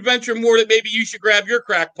 I would venture more that maybe you should grab your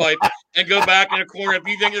crack pipe and go back in the corner if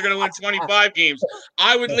you think you're going to win 25 games.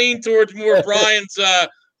 I would lean towards more Brian's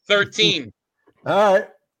 13. All right.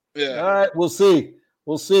 Yeah. All right. We'll see.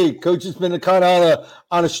 Coach has been kind of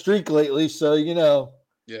on a streak lately, so Yeah.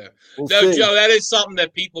 We'll see. Joe, that is something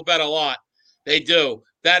that people bet a lot. They do.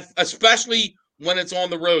 That especially when it's on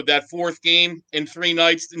the road, that 4th game in 3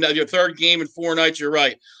 nights, your 3rd game in 4 nights, you're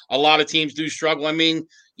right. A lot of teams do struggle. I mean,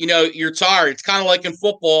 you're tired. It's kind of like in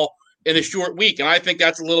football in a short week. And I think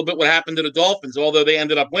that's a little bit what happened to the Dolphins, although they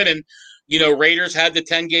ended up winning. Raiders had the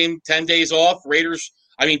 10 days off.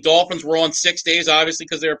 Dolphins were on 6 days, obviously,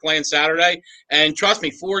 because they were playing Saturday. And trust me,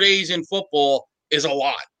 4 days in football is a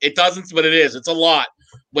lot. It doesn't, but it is. It's a lot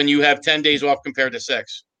when you have 10 days off compared to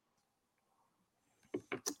 6.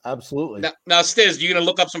 Absolutely. Now, Stiz, you gonna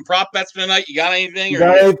look up some prop bets for tonight? You got anything?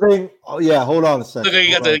 Anything? Oh yeah, hold on a second. Look,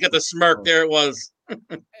 you got the smirk. There it was. Hey,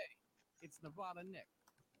 it's Nevada Nick.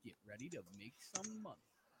 Get ready to make some money.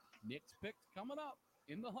 Nick's picks coming up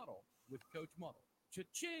in the huddle with Coach Muddle.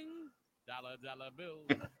 Cha-ching, dollar bill.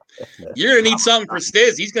 You're gonna need something for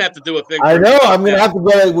Stiz. He's gonna have to do a thing. I know. I'm gonna have to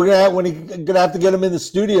get. We're gonna have to get him in the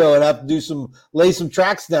studio and have to lay some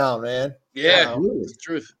tracks down, man. Yeah, it's the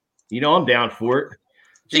truth. I'm down for it.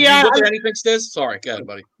 Did you look at anything, Stiz? Sorry, go ahead,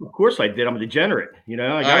 buddy. Of course I did. I'm a degenerate. I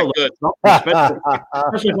got to look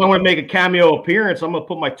especially if I want to make a cameo appearance. I'm going to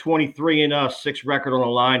put my 23-6 record on the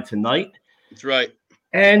line tonight. That's right.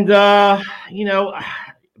 And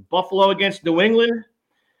Buffalo against New England.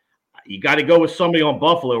 You got to go with somebody on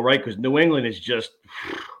Buffalo, right? Because New England is just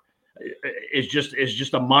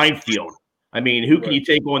a minefield. I mean, who can you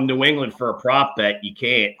take on New England for a prop bet? You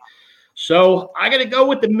can't. So I got to go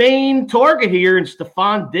with the main target here in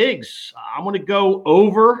Stephon Diggs. I'm going to go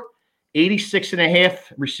over 86.5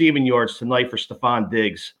 receiving yards tonight for Stephon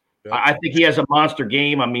Diggs. Yep. I think he has a monster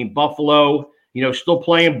game. I mean, Buffalo, still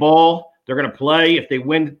playing ball. They're going to play. If they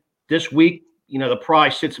win this week, they'll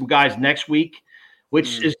probably sit some guys next week,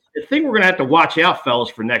 which is the thing we're going to have to watch out, fellas,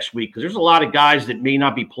 for next week because there's a lot of guys that may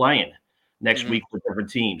not be playing next week for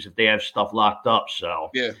different teams if they have stuff locked up. So,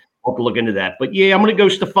 yeah. I'll have to look into that. But, yeah, I'm going to go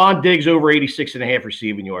Stephon Diggs over 86.5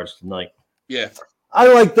 receiving yards tonight. Yeah.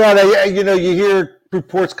 I like that. You hear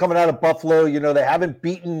reports coming out of Buffalo. They haven't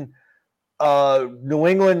beaten New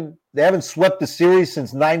England. They haven't swept the series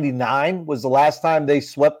since '99 was the last time they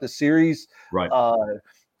swept the series. Right.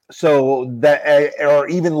 So that, or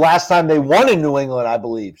even last time they won in New England, I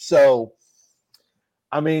believe. So,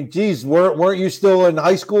 I mean, geez, weren't you still in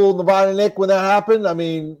high school, Nevada Nick, when that happened? I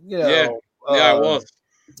mean, Yeah, I was.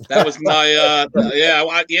 That was my I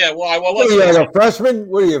What are you, a freshman?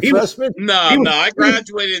 What are you, a freshman? No, I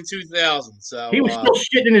graduated in 2000. So he was still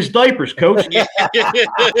shitting in his diapers, Coach.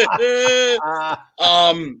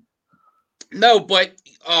 No, but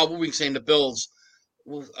what were we saying? The Bills.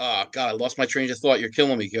 God, I lost my train of thought. You're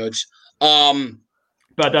killing me, Coach. But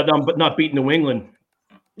not beating New England.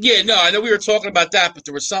 Yeah, no, I know we were talking about that, but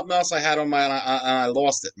there was something else I had on my, and I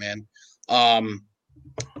lost it, man.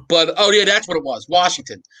 But yeah, that's what it was.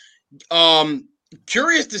 Washington.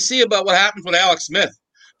 Curious to see about what happens with Alex Smith,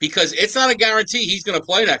 because it's not a guarantee he's going to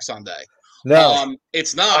play next Sunday. No,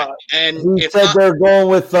 it's not. And he said they're going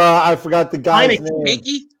with I forgot the guy's name.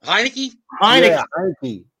 Heineke. Yeah,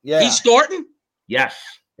 Heineke. Yeah, he's starting. Yes.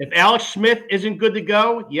 If Alex Smith isn't good to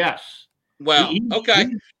go, yes. Well, okay.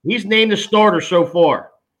 He's named the starter so far.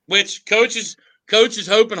 Which coach is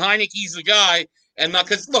hoping Heineke's the guy, and not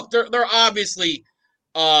because look, they're obviously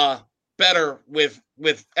better with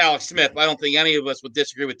Alex Smith. I don't think any of us would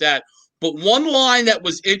disagree with that. But one line that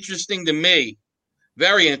was interesting to me,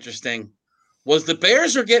 very interesting, was the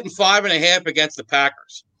Bears are getting 5.5 against the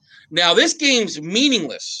Packers. Now this game's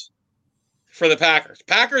meaningless for the Packers.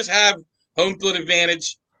 Packers have home field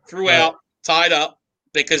advantage throughout, tied up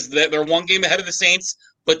because they're one game ahead of the Saints,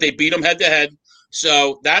 but they beat them head to head.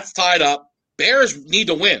 So that's tied up. Bears need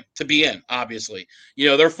to win to be in, obviously.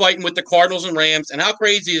 They're fighting with the Cardinals and Rams. And how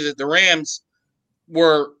crazy is it? The Rams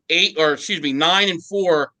were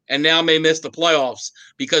 9-4 and now may miss the playoffs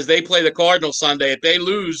because they play the Cardinals Sunday. If they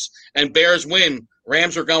lose and Bears win,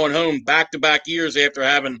 Rams are going home back-to-back years after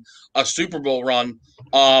having a Super Bowl run.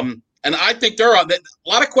 And I think there are a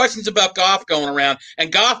lot of questions about Goff going around.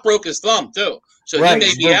 And Goff broke his thumb, too. So he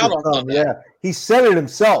may be out on Sunday. Yeah, he said it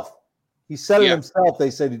himself. He said it himself. They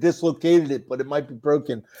said he dislocated it, but it might be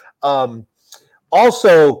broken.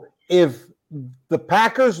 Also, if the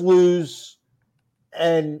Packers lose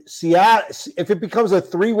and Seattle, if it becomes a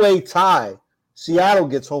three-way tie, Seattle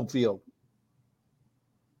gets home field.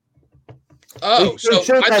 Oh, so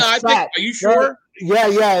I think, are you sure?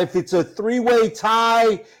 Yeah. If it's a three-way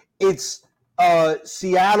tie, it's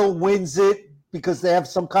Seattle wins it because they have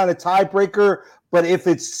some kind of tiebreaker. But if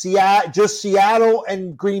it's just Seattle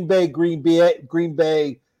and Green Bay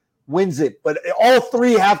wins it. But all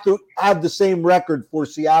three have to have the same record for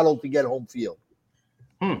Seattle to get home field.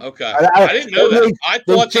 Okay. I didn't know that. I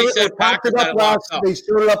thought they said Packers had it locked up. They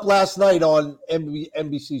stirred it up last night on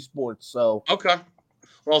NBC Sports. So okay.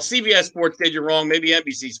 Well, CBS Sports did you wrong. Maybe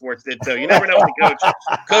NBC Sports did too. You never know with the coach.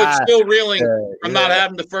 Coach still reeling from not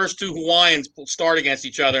having the first two Hawaiians start against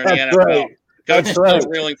each other in the NFL. Right. Coach is still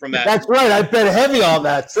reeling from that. That's right. I bet heavy on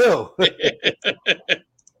that too.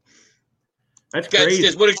 That's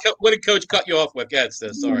crazy. What did Coach cut you off with?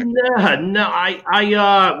 Sorry.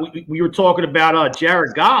 No. We were talking about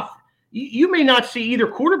Jared Goff. You may not see either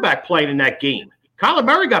quarterback playing in that game. Kyler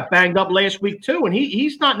Murray got banged up last week too, and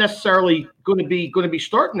he's not necessarily going to be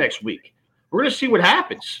starting next week. We're going to see what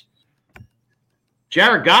happens.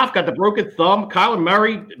 Jared Goff got the broken thumb. Kyler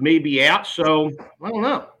Murray may be out, so I don't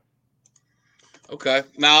know. Okay.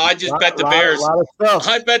 Now I just bet the Bears.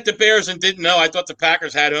 I bet the Bears and didn't know. I thought the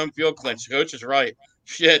Packers had home field clinch. Coach is right.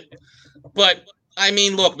 Shit. But I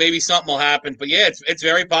mean, look, maybe something will happen. But yeah, it's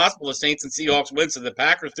very possible the Saints and Seahawks win, so the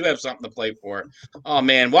Packers do have something to play for. Oh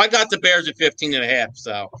man, well I got the Bears at 15.5,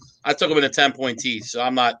 so I took them in a 10-point tease. So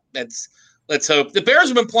I'm not. Let's hope the Bears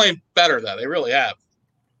have been playing better though. They really have.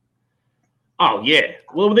 Oh yeah.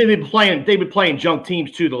 Well, they've been playing junk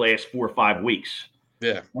teams too the last 4 or 5 weeks.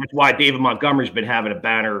 Yeah, that's why David Montgomery's been having a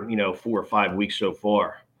banner, 4 or 5 weeks so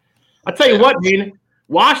far. I'll tell you what, man.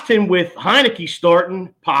 Washington with Heineke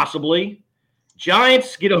starting, possibly.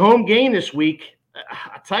 Giants get a home game this week.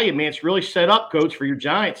 I tell you, man, it's really set up, Coach, for your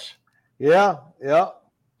Giants. Yeah.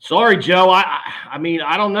 Sorry, Joe. I mean,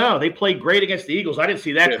 I don't know. They played great against the Eagles. I didn't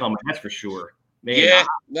see that coming. That's for sure. Man,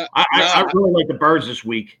 I really like the Birds this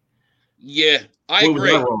week. Yeah, I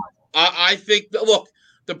agree. I think look.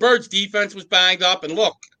 The Birds' defense was banged up, and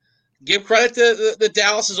look, give credit to the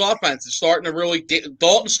Dallas's offense. It's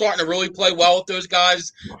Dalton's starting to really play well with those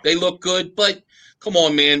guys. They look good, but come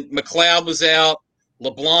on, man. McLeod was out.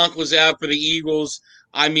 LeBlanc was out for the Eagles.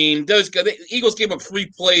 I mean, the Eagles gave up 3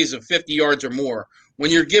 plays of 50 yards or more when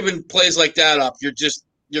you're giving plays like that up,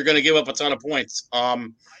 you're going to give up a ton of points.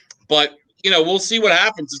 But we'll see what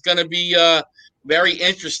happens. It's going to be very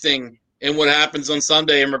interesting in what happens on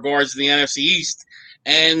Sunday in regards to the NFC East.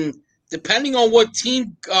 And depending on what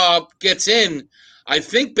team gets in, I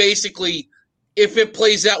think basically if it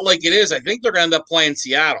plays out like it is, I think they're going to end up playing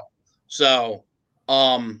Seattle. So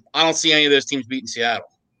I don't see any of those teams beating Seattle.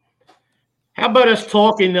 How about us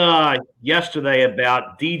talking yesterday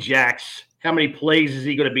about D-Jax? How many plays is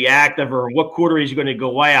he going to be active, or what quarter is he going to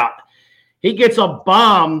go out? He gets a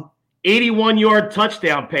bomb 81-yard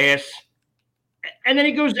touchdown pass, and then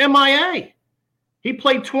he goes MIA. He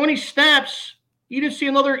played 20 snaps. You didn't see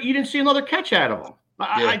another catch out of him.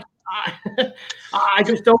 Yeah. I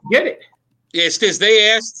just don't get it. Yeah, Stiz, they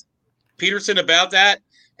asked Peterson about that,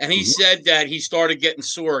 and he said that he started getting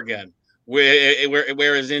sore again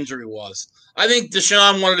where his injury was. I think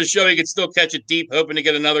Deshaun wanted to show he could still catch it deep, hoping to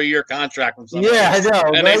get another year contract from somebody. Yeah, I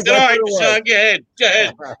know. And they said, all right, Deshaun, go ahead.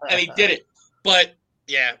 And he did it. But,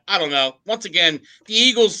 yeah, I don't know. Once again, the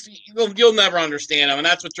Eagles, you'll never understand them, and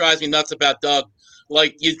that's what drives me nuts about Doug.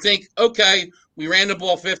 Like, you think, okay, we ran the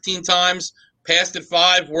ball 15 times, passed it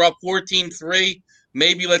 5, we're up 14-3.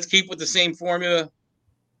 Maybe let's keep with the same formula.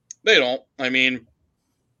 They don't. I mean,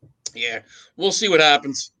 yeah, we'll see what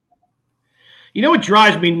happens. You know what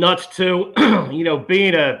drives me nuts, too?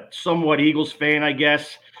 Being a somewhat Eagles fan, I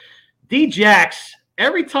guess. D-Jax,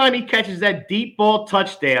 every time he catches that deep ball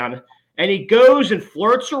touchdown and he goes and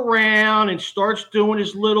flirts around and starts doing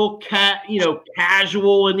his little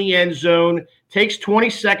casual in the end zone, takes 20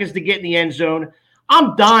 seconds to get in the end zone,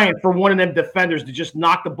 I'm dying for one of them defenders to just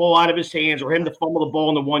knock the ball out of his hands or him to fumble the ball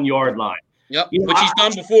on the 1-yard line. Yep, which he's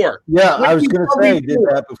done before. Yeah, I was going to say he did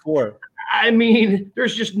that before. I mean,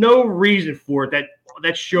 there's just no reason for it.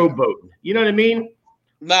 That's showboating. You know what I mean?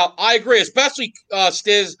 Now, I agree, especially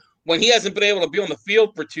Stiz, when he hasn't been able to be on the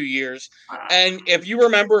field for 2 years. And if you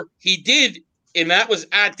remember, he did, and that was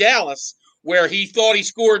at Dallas, where he thought he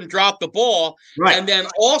scored and dropped the ball. Right. And then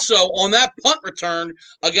also on that punt return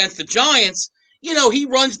against the Giants, he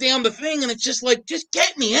runs down the thing, and it's just like, just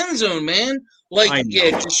get in the end zone, man. Like,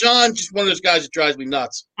 yeah, Deshaun, just one of those guys that drives me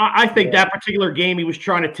nuts. I think that particular game, he was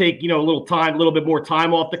trying to take, a little bit more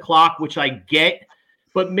time off the clock, which I get.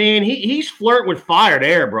 But, man, he's flirting with fire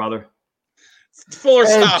there, brother. Fuller,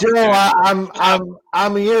 stop. Joe,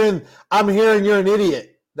 I'm hearing you're an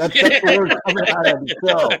idiot. That's the word coming out of the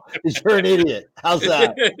show. Is you're an idiot. How's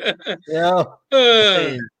that?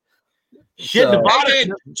 Hey,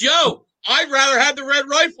 Joe, I'd rather have the red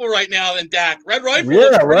rifle right now than Dak. Red rifle is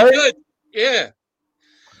pretty right? good. Yeah.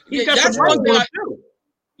 That's one thing.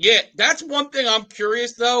 That's one thing I'm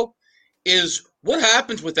curious, though, is what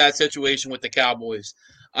happens with that situation with the Cowboys.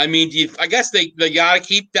 I mean, I guess they got to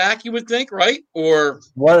keep Dak, you would think, right? Or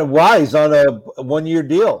why? He's on a 1-year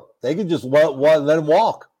deal. They can just let him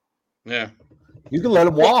walk. Yeah. You can let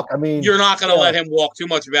him walk. I mean, you're not going to let him walk. Too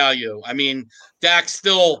much value. I mean, Dak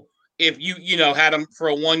still, if you had him for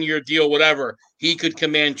a 1-year deal, whatever, he could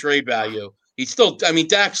command trade value.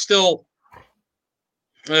 Dak's still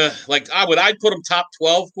I'd put him top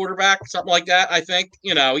 12 quarterback, something like that. I think,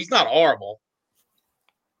 he's not horrible.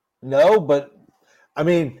 No, but I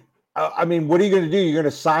mean, what are you going to do? You're going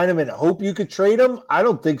to sign him and hope you could trade him? I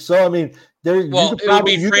don't think so. I mean, it would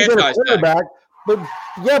be franchise tag.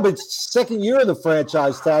 But second year of the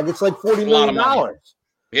franchise tag, it's like $40 million.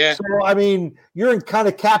 Yeah. So, I mean, you're in kind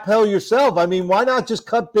of cap hell yourself. I mean, why not just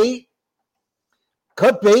cut bait?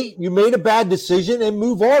 Cut bait. You made a bad decision and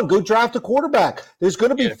move on. Go draft a quarterback. There's going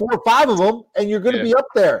to be 4 or 5 of them, and you're going to be up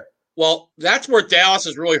there. Well, that's where Dallas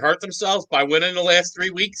has really hurt themselves by winning the last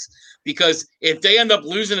 3 weeks, because if they end up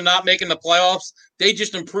losing and not making the playoffs, they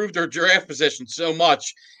just improved their draft position so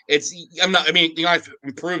much. I've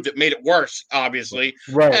improved it, made it worse, obviously.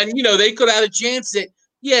 Right. And, they could have had a chance that,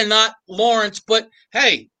 not Lawrence, but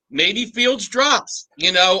hey, maybe Fields drops. I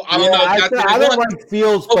don't know. I don't like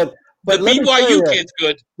Fields, but the BYU kid's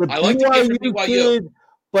good. I like the kid from BYU.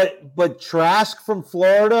 But Trask from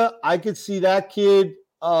Florida, I could see that kid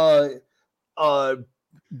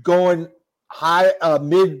going high,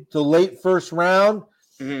 mid to late first round.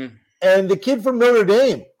 Mm-hmm. And the kid from Notre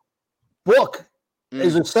Dame, Book,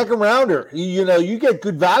 is a second rounder. You get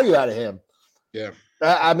good value out of him. Yeah.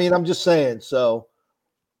 I'm just saying. So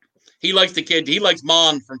he likes the kid. He likes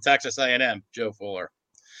Mon from Texas A&M, Joe Fuller.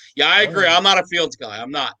 Yeah, I agree. I'm not a Fields guy. I'm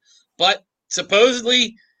not. But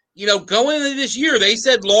supposedly, going into this year, they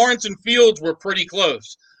said Lawrence and Fields were pretty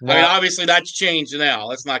close. I mean, obviously that's changed now.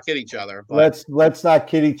 Let's not kid each other. But. Let's not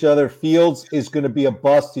kid each other. Fields is going to be a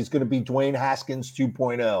bust. He's going to be Dwayne Haskins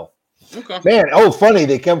 2.0. Okay. Man, funny.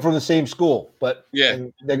 They come from the same school, but they're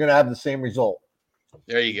going to have the same result.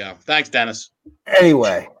 There you go. Thanks, Dennis.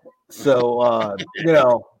 Anyway, so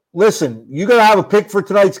listen, you gonna have a pick for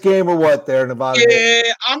tonight's game or what? There, Nevada.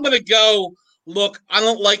 Yeah, I'm gonna go. Look, I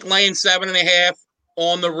don't like laying 7.5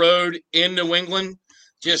 on the road in New England.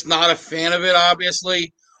 Just not a fan of it,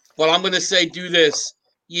 obviously. But I'm gonna say do this.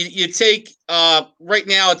 You take right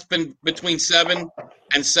now it's been between 7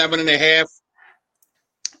 and 7.5.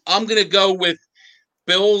 I'm gonna go with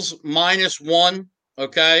Bills -1.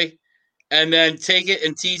 Okay. And then take it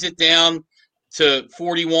and tease it down to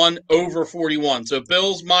 41, over 41. So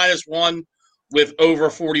Bills -1 with over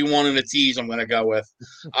 41 in the tease I'm going to go with.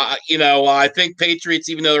 I think Patriots,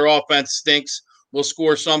 even though their offense stinks, will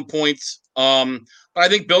score some points. But I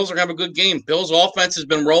think Bills are going to have a good game. Bills' offense has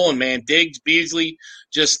been rolling, man. Diggs, Beasley,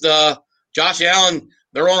 just Josh Allen,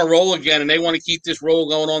 they're on a roll again, and they want to keep this roll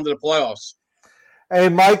going on to the playoffs. Hey,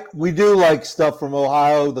 Mike, we do like stuff from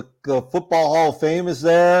Ohio. The Football Hall of Fame is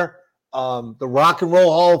there. The Rock and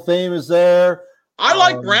Roll Hall of Fame is there. I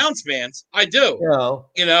like Browns fans. I do.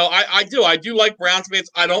 I do. I do like Browns fans.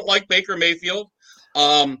 I don't like Baker Mayfield.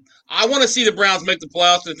 I want to see the Browns make the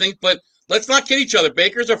playoffs, I think, but let's not kid each other.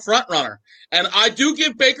 Baker's a front runner. And I do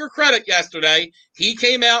give Baker credit yesterday. He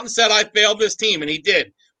came out and said, I failed this team, and he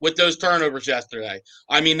did with those turnovers yesterday.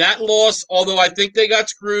 I mean, that loss, although I think they got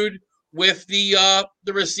screwed with the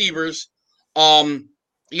receivers,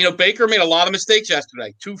 Baker made a lot of mistakes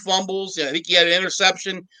yesterday. 2 fumbles. I think he had an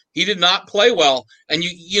interception. He did not play well. And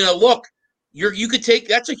look, you could take –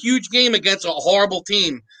 that's a huge game against a horrible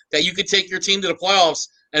team that you could take your team to the playoffs.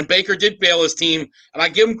 And Baker did bail his team. And I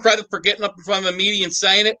give him credit for getting up in front of the media and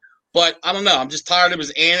saying it. But I don't know. I'm just tired of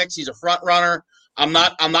his antics. He's a front runner. I'm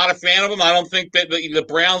not a fan of him. I don't think that the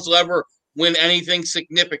Browns will ever win anything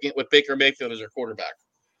significant with Baker Mayfield as their quarterback.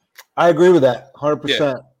 I agree with that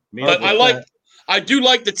 100%. Yeah. But I do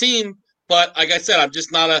like the team, but like I said, I'm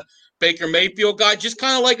just not a Baker Mayfield guy, just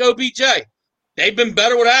kind of like OBJ. They've been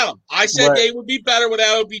better without him. I said they would be better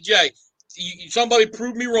without OBJ. Somebody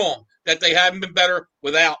proved me wrong that they haven't been better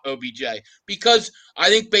without OBJ. Because I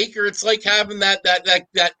think Baker, it's like having that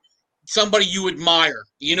somebody you admire.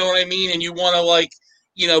 You know what I mean? And you want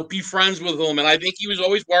to be friends with him. And I think he was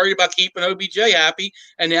always worried about keeping OBJ happy,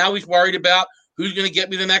 and now he's worried about who's going to get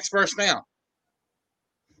me the next first down.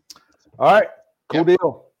 All right. Cool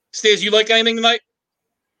deal. Stiz, you like anything tonight?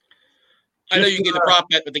 I know you can get the prop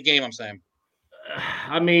bet with the game, I'm saying.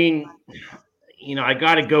 I mean, I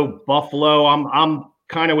got to go Buffalo. I'm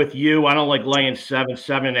kind of with you. I don't like laying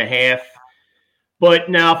 7.5. But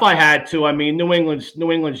now if I had to, I mean, New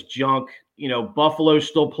England's junk. Buffalo's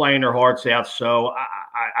still playing their hearts out. So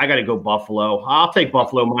I got to go Buffalo. I'll take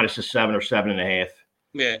Buffalo -7 or 7.5.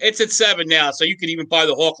 Yeah, it's at 7 now, so you can even buy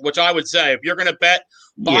the hook, which I would say if you're going to bet,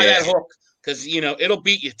 buy that hook because, it'll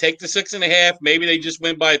beat you. Take the 6.5. Maybe they just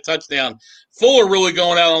win by a touchdown. Fuller really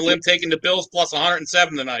going out on a limb, taking the Bills plus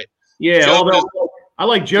 107 tonight. Yeah, although I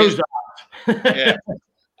like Joe's odds. Yeah.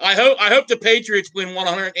 I hope the Patriots win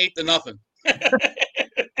 108-0.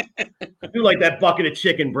 I do like that bucket of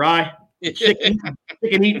chicken, Bri. Chicken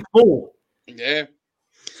eating fool. Yeah.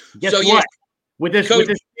 Guess what? Yeah. With this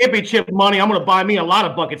championship money, I'm going to buy me a lot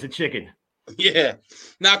of buckets of chicken. Yeah.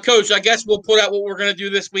 Now, Coach, I guess we'll put out what we're going to do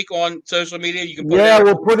this week on social media. You can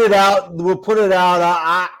we'll put it out. We'll put it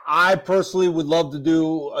out. I personally would love to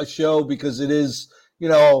do a show because it is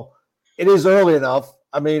early enough.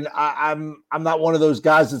 I mean, I'm not one of those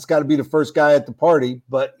guys that's got to be the first guy at the party,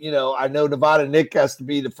 but I know Nevada Nick has to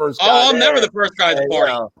be the first guy. Oh, I'm never the first guy at the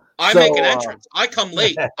party. I make an entrance. I come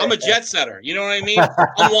late. I'm a jet setter. You know what I mean?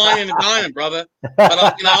 I'm whining and dining, brother.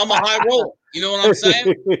 But I'm a high roller. You know what I'm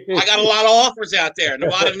saying? I got a lot of offers out there.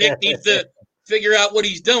 Nevada Nick needs to figure out what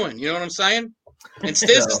he's doing. You know what I'm saying? And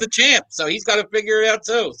Stiz is the champ, so he's got to figure it out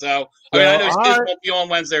too. So I know Stiz won't be on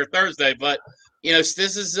Wednesday or Thursday, but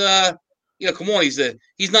Stiz is come on, he's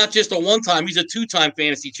not just a one-time, he's a 2-time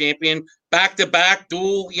fantasy champion, back-to-back,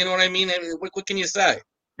 dual, you know what I mean? What can you say?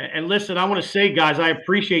 And listen, I want to say, guys, I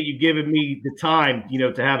appreciate you giving me the time,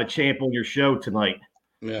 to have a champ on your show tonight.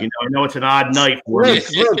 Yeah. I know it's an odd night for me.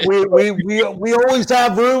 Look, we always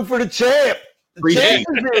have room for the champ. Appreciate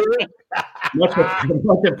it. Much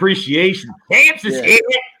appreciation. Champs is here.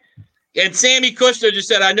 And Sammy Kushner just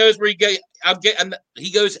said, "I knows where he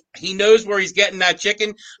knows where he's getting that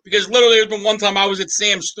chicken because literally there's been one time I was at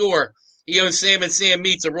Sam's store. He owns Sam and Sam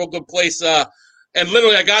Meats, a real good place. And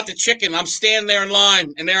literally I got the chicken. I'm standing there in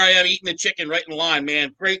line, and there I am eating the chicken right in line,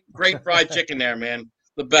 man. Great fried chicken there, man.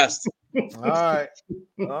 The best. All right.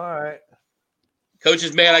 Coach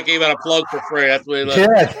is mad I gave out a plug for free. That's what he looked.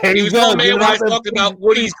 Yeah, he was telling me when I was talking about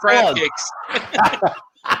Woody's crab cakes.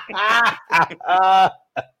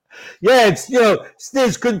 Yeah, it's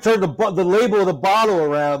Stiz couldn't turn the label of the bottle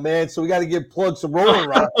around, man. So we got to give Plug some Rolling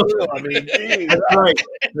Rock too. I mean, geez.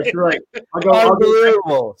 That's right.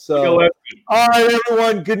 Unbelievable. So, all right,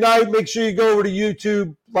 everyone. Good night. Make sure you go over to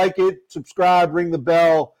YouTube, like it, subscribe, ring the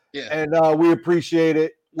bell, and we appreciate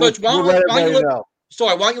it. Coach, we'll let everybody know.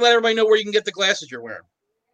 Sorry, why don't you let everybody know where you can get the glasses you're wearing?